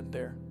kind of stood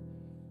there.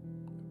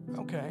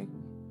 Okay.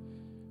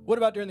 What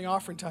about during the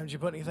offering time? Did you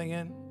put anything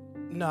in?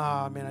 No,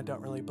 I mean, I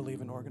don't really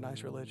believe in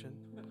organized religion.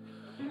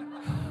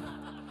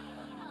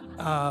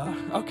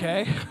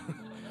 Okay.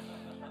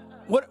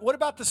 What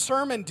about the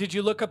sermon? Did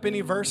you look up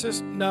any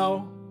verses?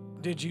 No.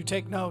 Did you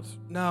take notes?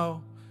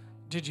 No.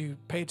 Did you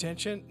pay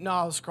attention? No,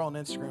 I was scrolling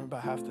Instagram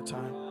about half the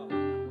time.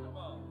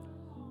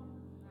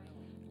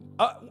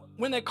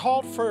 When they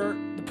called for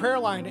the prayer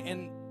line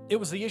and it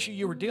was the issue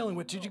you were dealing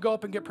with, did you go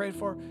up and get prayed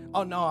for?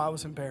 Oh, no, I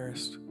was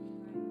embarrassed.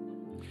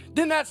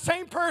 Then that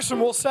same person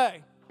will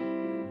say,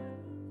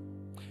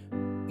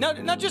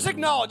 now just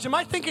acknowledge, am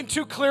I thinking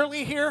too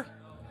clearly here?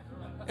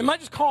 Am I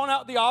just calling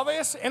out the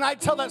obvious? And I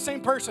tell that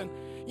same person,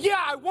 yeah,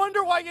 I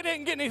wonder why you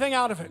didn't get anything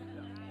out of it.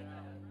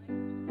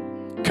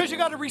 Because you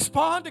got to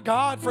respond to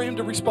God for Him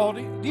to respond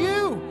to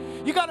you.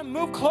 You got to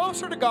move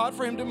closer to God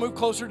for Him to move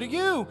closer to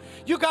you.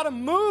 You got to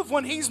move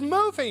when He's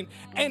moving.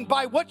 And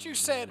by what you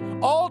said,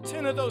 all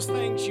 10 of those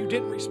things, you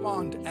didn't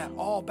respond at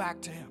all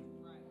back to Him.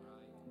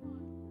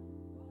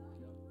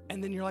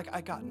 And then you're like,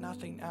 I got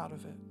nothing out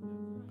of it.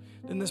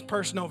 Then this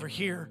person over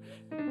here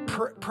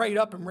prayed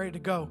up and ready to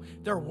go.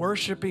 They're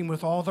worshiping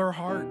with all their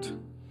heart.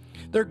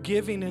 They're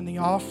giving in the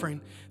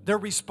offering. They're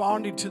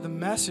responding to the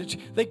message.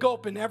 They go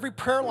up in every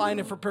prayer line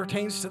if it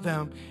pertains to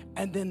them.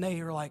 And then they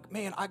are like,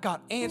 man, I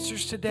got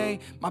answers today.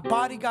 My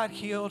body got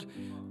healed.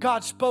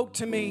 God spoke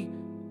to me.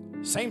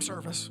 Same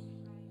service.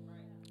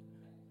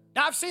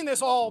 Now, I've seen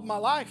this all my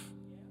life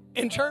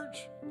in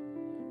church.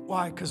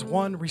 Why? Because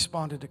one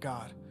responded to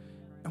God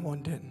and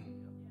one didn't.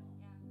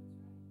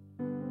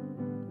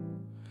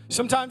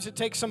 Sometimes it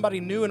takes somebody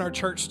new in our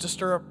church to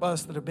stir up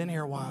us that have been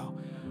here a while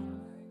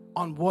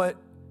on what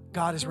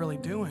God is really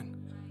doing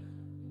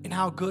and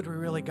how good we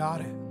really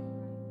got it.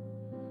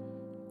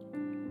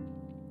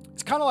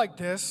 It's kind of like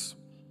this.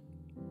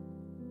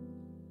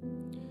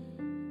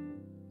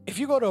 If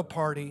you go to a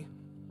party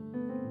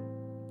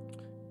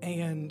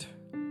and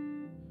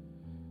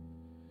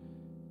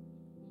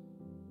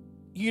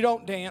you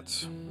don't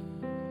dance,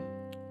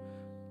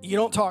 you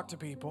don't talk to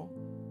people,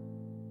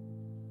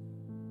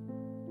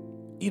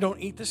 you don't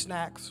eat the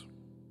snacks,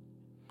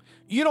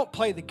 you don't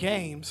play the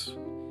games,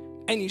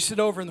 and you sit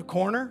over in the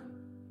corner,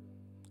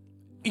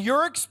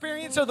 your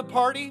experience of the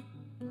party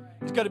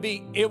is going to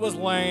be, it was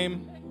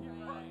lame,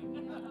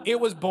 it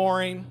was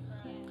boring,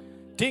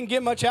 didn't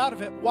get much out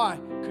of it. Why?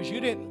 Because you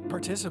didn't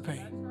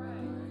participate.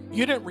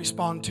 You didn't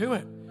respond to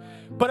it.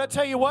 But I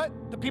tell you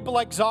what, the people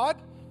like Zod,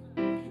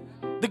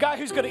 the guy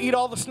who's going to eat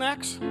all the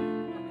snacks,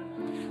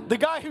 the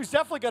guy who's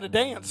definitely going to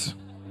dance,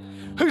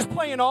 who's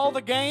playing all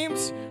the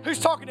games, who's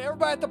talking to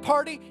everybody at the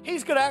party,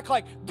 he's going to act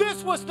like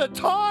this was the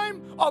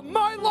time of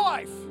my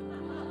life.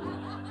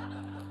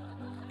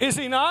 Is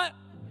he not?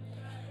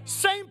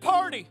 Same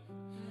party.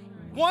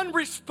 One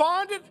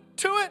responded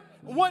to it,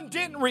 one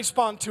didn't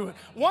respond to it.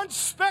 One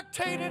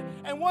spectated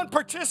and one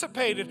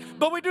participated.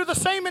 But we do the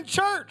same in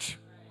church.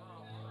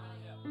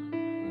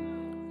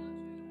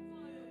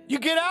 You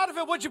get out of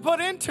it what you put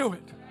into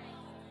it.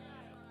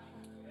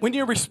 When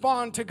you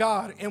respond to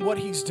God and what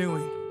He's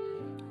doing.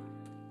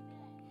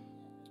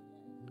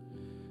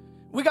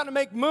 We got to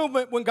make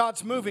movement when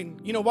God's moving.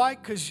 You know why?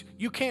 Because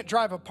you can't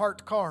drive a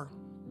parked car.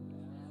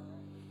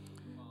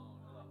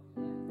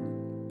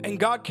 And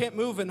God can't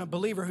move in a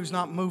believer who's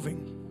not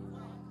moving.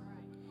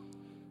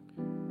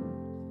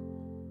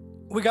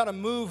 We got to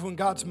move when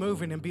God's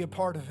moving and be a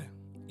part of it.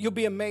 You'll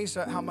be amazed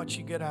at how much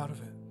you get out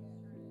of it.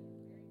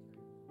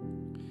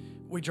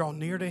 We draw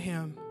near to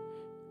Him.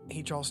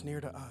 He draws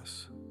near to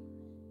us.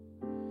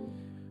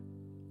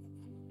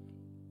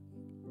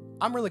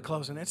 I'm really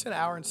closing. It's an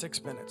hour and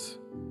 6 minutes.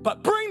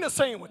 But bring the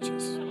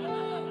sandwiches.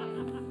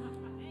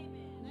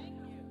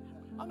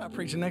 I'm not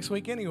preaching next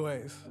week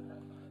anyways.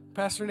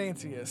 Pastor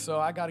Nancy is, so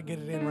I got to get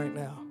it in right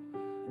now.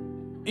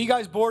 Are you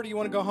guys bored? Do you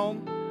want to go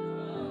home?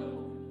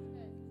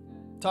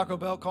 Taco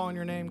Bell calling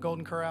your name,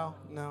 Golden Corral?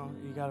 No,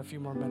 you got a few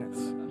more minutes.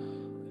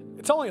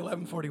 It's only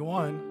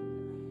 11:41.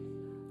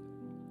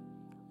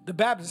 The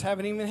Baptists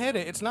haven't even hit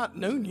it. It's not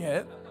noon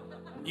yet.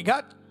 You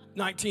got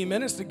 19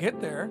 minutes to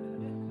get there.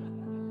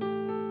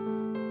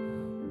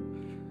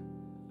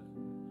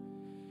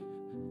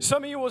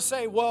 Some of you will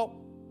say, well,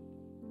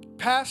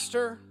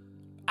 Pastor,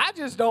 I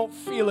just don't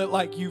feel it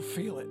like you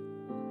feel it.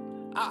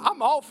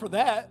 I'm all for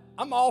that.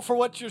 I'm all for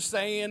what you're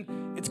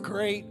saying. It's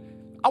great.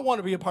 I want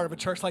to be a part of a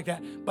church like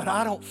that, but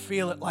I don't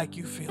feel it like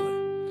you feel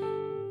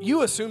it.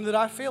 You assume that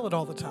I feel it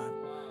all the time.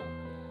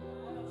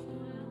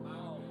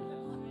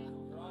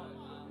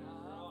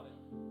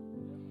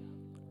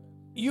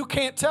 You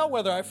can't tell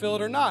whether I feel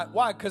it or not.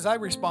 Why? Because I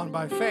respond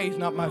by faith,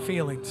 not my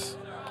feelings.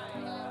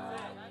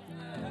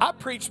 I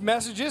preached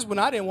messages when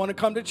I didn't want to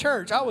come to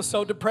church. I was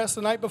so depressed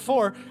the night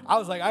before. I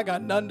was like, I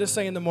got nothing to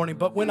say in the morning.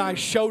 But when I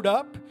showed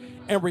up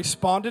and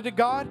responded to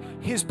God,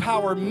 His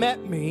power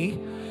met me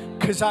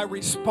because I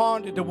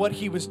responded to what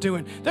He was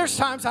doing. There's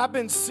times I've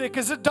been sick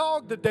as a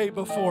dog the day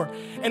before.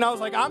 And I was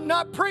like, I'm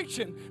not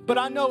preaching. But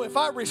I know if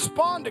I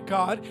respond to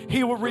God,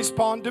 He will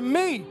respond to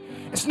me.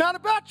 It's not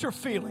about your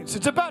feelings.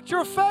 It's about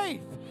your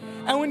faith.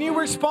 And when you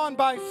respond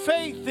by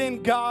faith,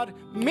 then God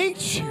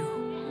meets you.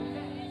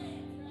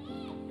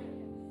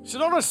 So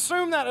don't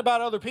assume that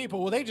about other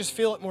people. Well, they just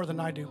feel it more than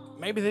I do.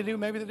 Maybe they do,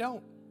 maybe they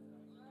don't.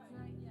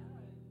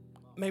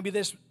 Maybe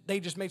they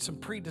just made some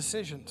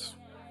pre-decisions.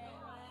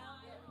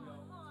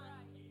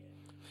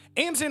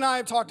 Amzie and I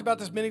have talked about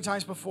this many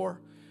times before.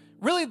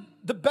 Really,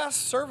 the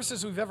best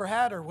services we've ever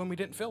had are when we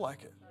didn't feel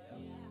like it.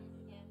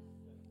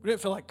 We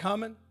didn't feel like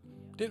coming.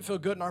 Didn't feel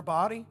good in our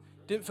body.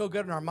 Didn't feel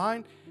good in our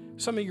mind.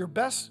 Some of your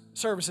best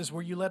services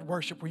where you led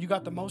worship, where you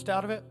got the most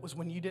out of it, was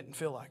when you didn't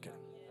feel like it.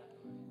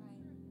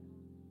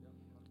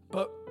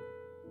 But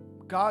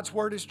God's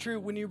word is true.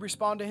 When you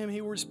respond to Him,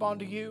 He will respond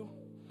to you.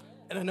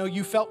 And I know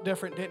you felt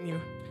different, didn't you,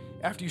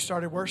 after you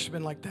started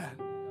worshiping like that?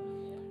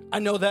 I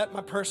know that in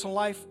my personal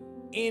life,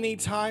 any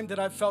time that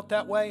I've felt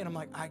that way, and I'm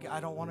like,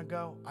 I don't want to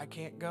go. I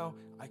can't go.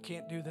 I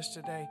can't do this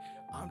today.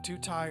 I'm too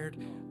tired.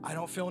 I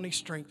don't feel any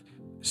strength.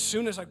 As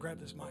soon as I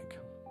grabbed this mic,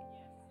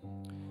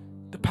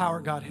 the power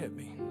of God hit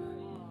me.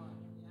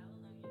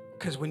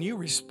 Because when you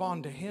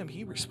respond to Him,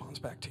 He responds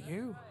back to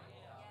you.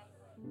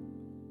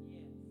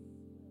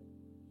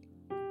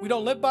 We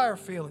don't live by our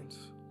feelings.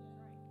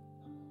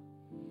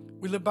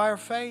 We live by our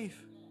faith.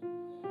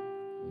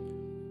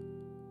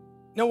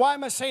 Now, why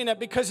am I saying that?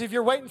 Because if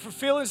you're waiting for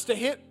feelings to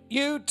hit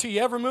you till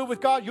you ever move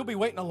with God, you'll be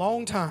waiting a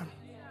long time.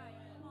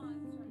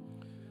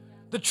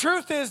 The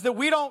truth is that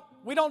we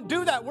don't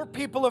do that. We're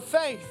people of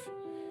faith.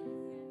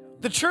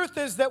 The truth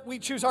is that we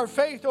choose our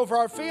faith over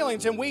our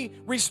feelings, and we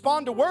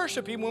respond to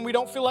worship even when we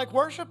don't feel like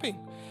worshiping.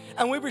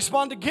 And we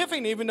respond to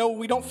giving even though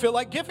we don't feel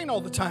like giving all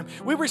the time.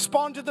 We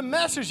respond to the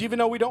message even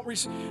though we don't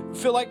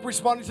feel like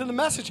responding to the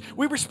message.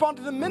 We respond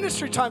to the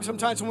ministry time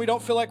sometimes when we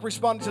don't feel like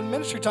responding to the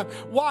ministry time.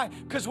 Why?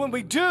 Because when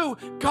we do,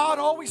 God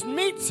always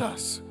meets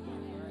us.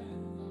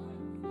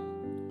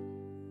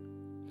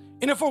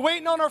 And if we're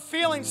waiting on our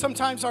feelings,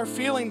 sometimes our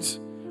feelings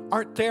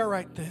aren't there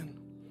right then.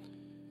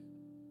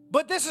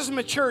 But this is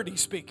maturity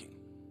speaking.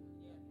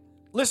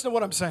 Listen to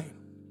what I'm saying.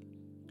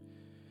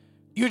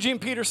 Eugene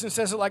Peterson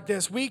says it like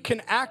this: we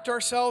can act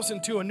ourselves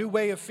into a new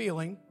way of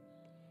feeling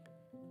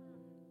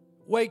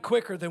way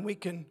quicker than we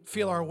can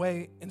feel our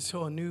way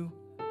into a new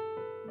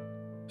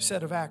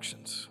set of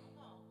actions.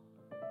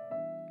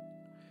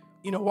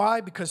 You know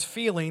why? Because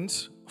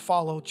feelings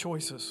follow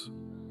choices.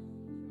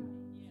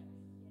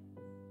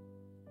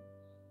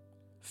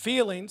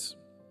 Feelings,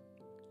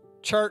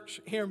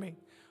 church, hear me,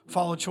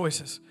 follow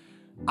choices.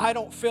 I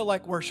don't feel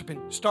like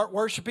worshiping. Start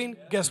worshiping,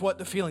 guess what?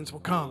 The feelings will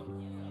come.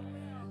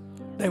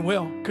 They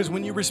will, because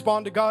when you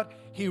respond to God,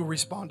 He will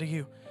respond to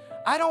you.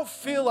 I don't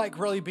feel like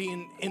really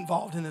being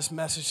involved in this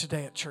message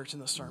today at church in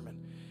the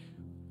sermon.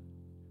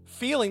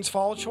 Feelings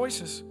follow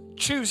choices.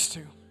 Choose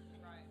to.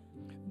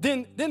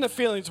 Then the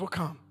feelings will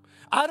come.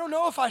 I don't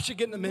know if I should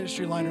get in the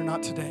ministry line or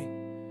not today.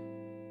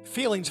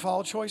 Feelings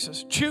follow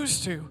choices.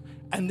 Choose to,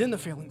 and then the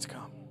feelings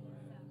come.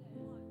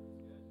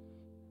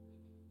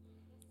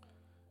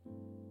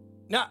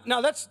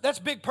 Now that's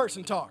big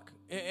person talk.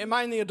 Am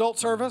I in the adult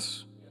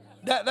service?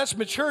 That's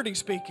maturity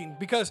speaking,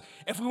 because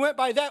if we went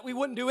by that, we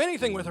wouldn't do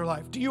anything with our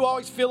life. Do you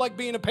always feel like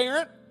being a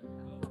parent?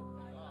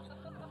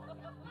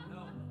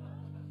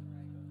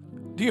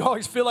 Do you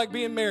always feel like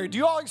being married? Do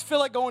you always feel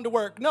like going to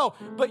work? No,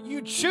 but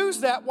you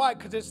choose that. Why?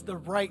 Because it's the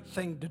right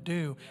thing to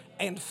do.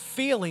 And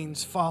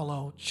feelings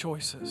follow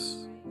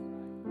choices.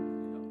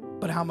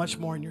 But how much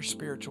more in your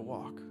spiritual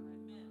walk?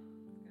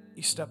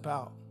 You step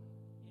out.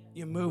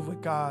 You move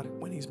with God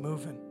when He's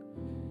moving.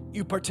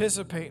 You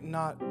participate and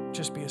not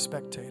just be a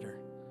spectator.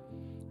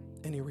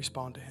 And you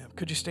respond to Him.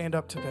 Could you stand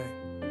up today?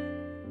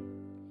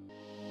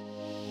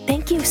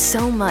 Thank you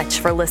so much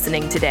for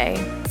listening today.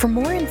 For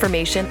more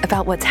information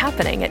about what's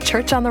happening at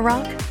Church on the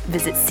Rock,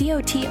 visit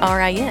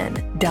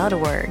cotrin.org.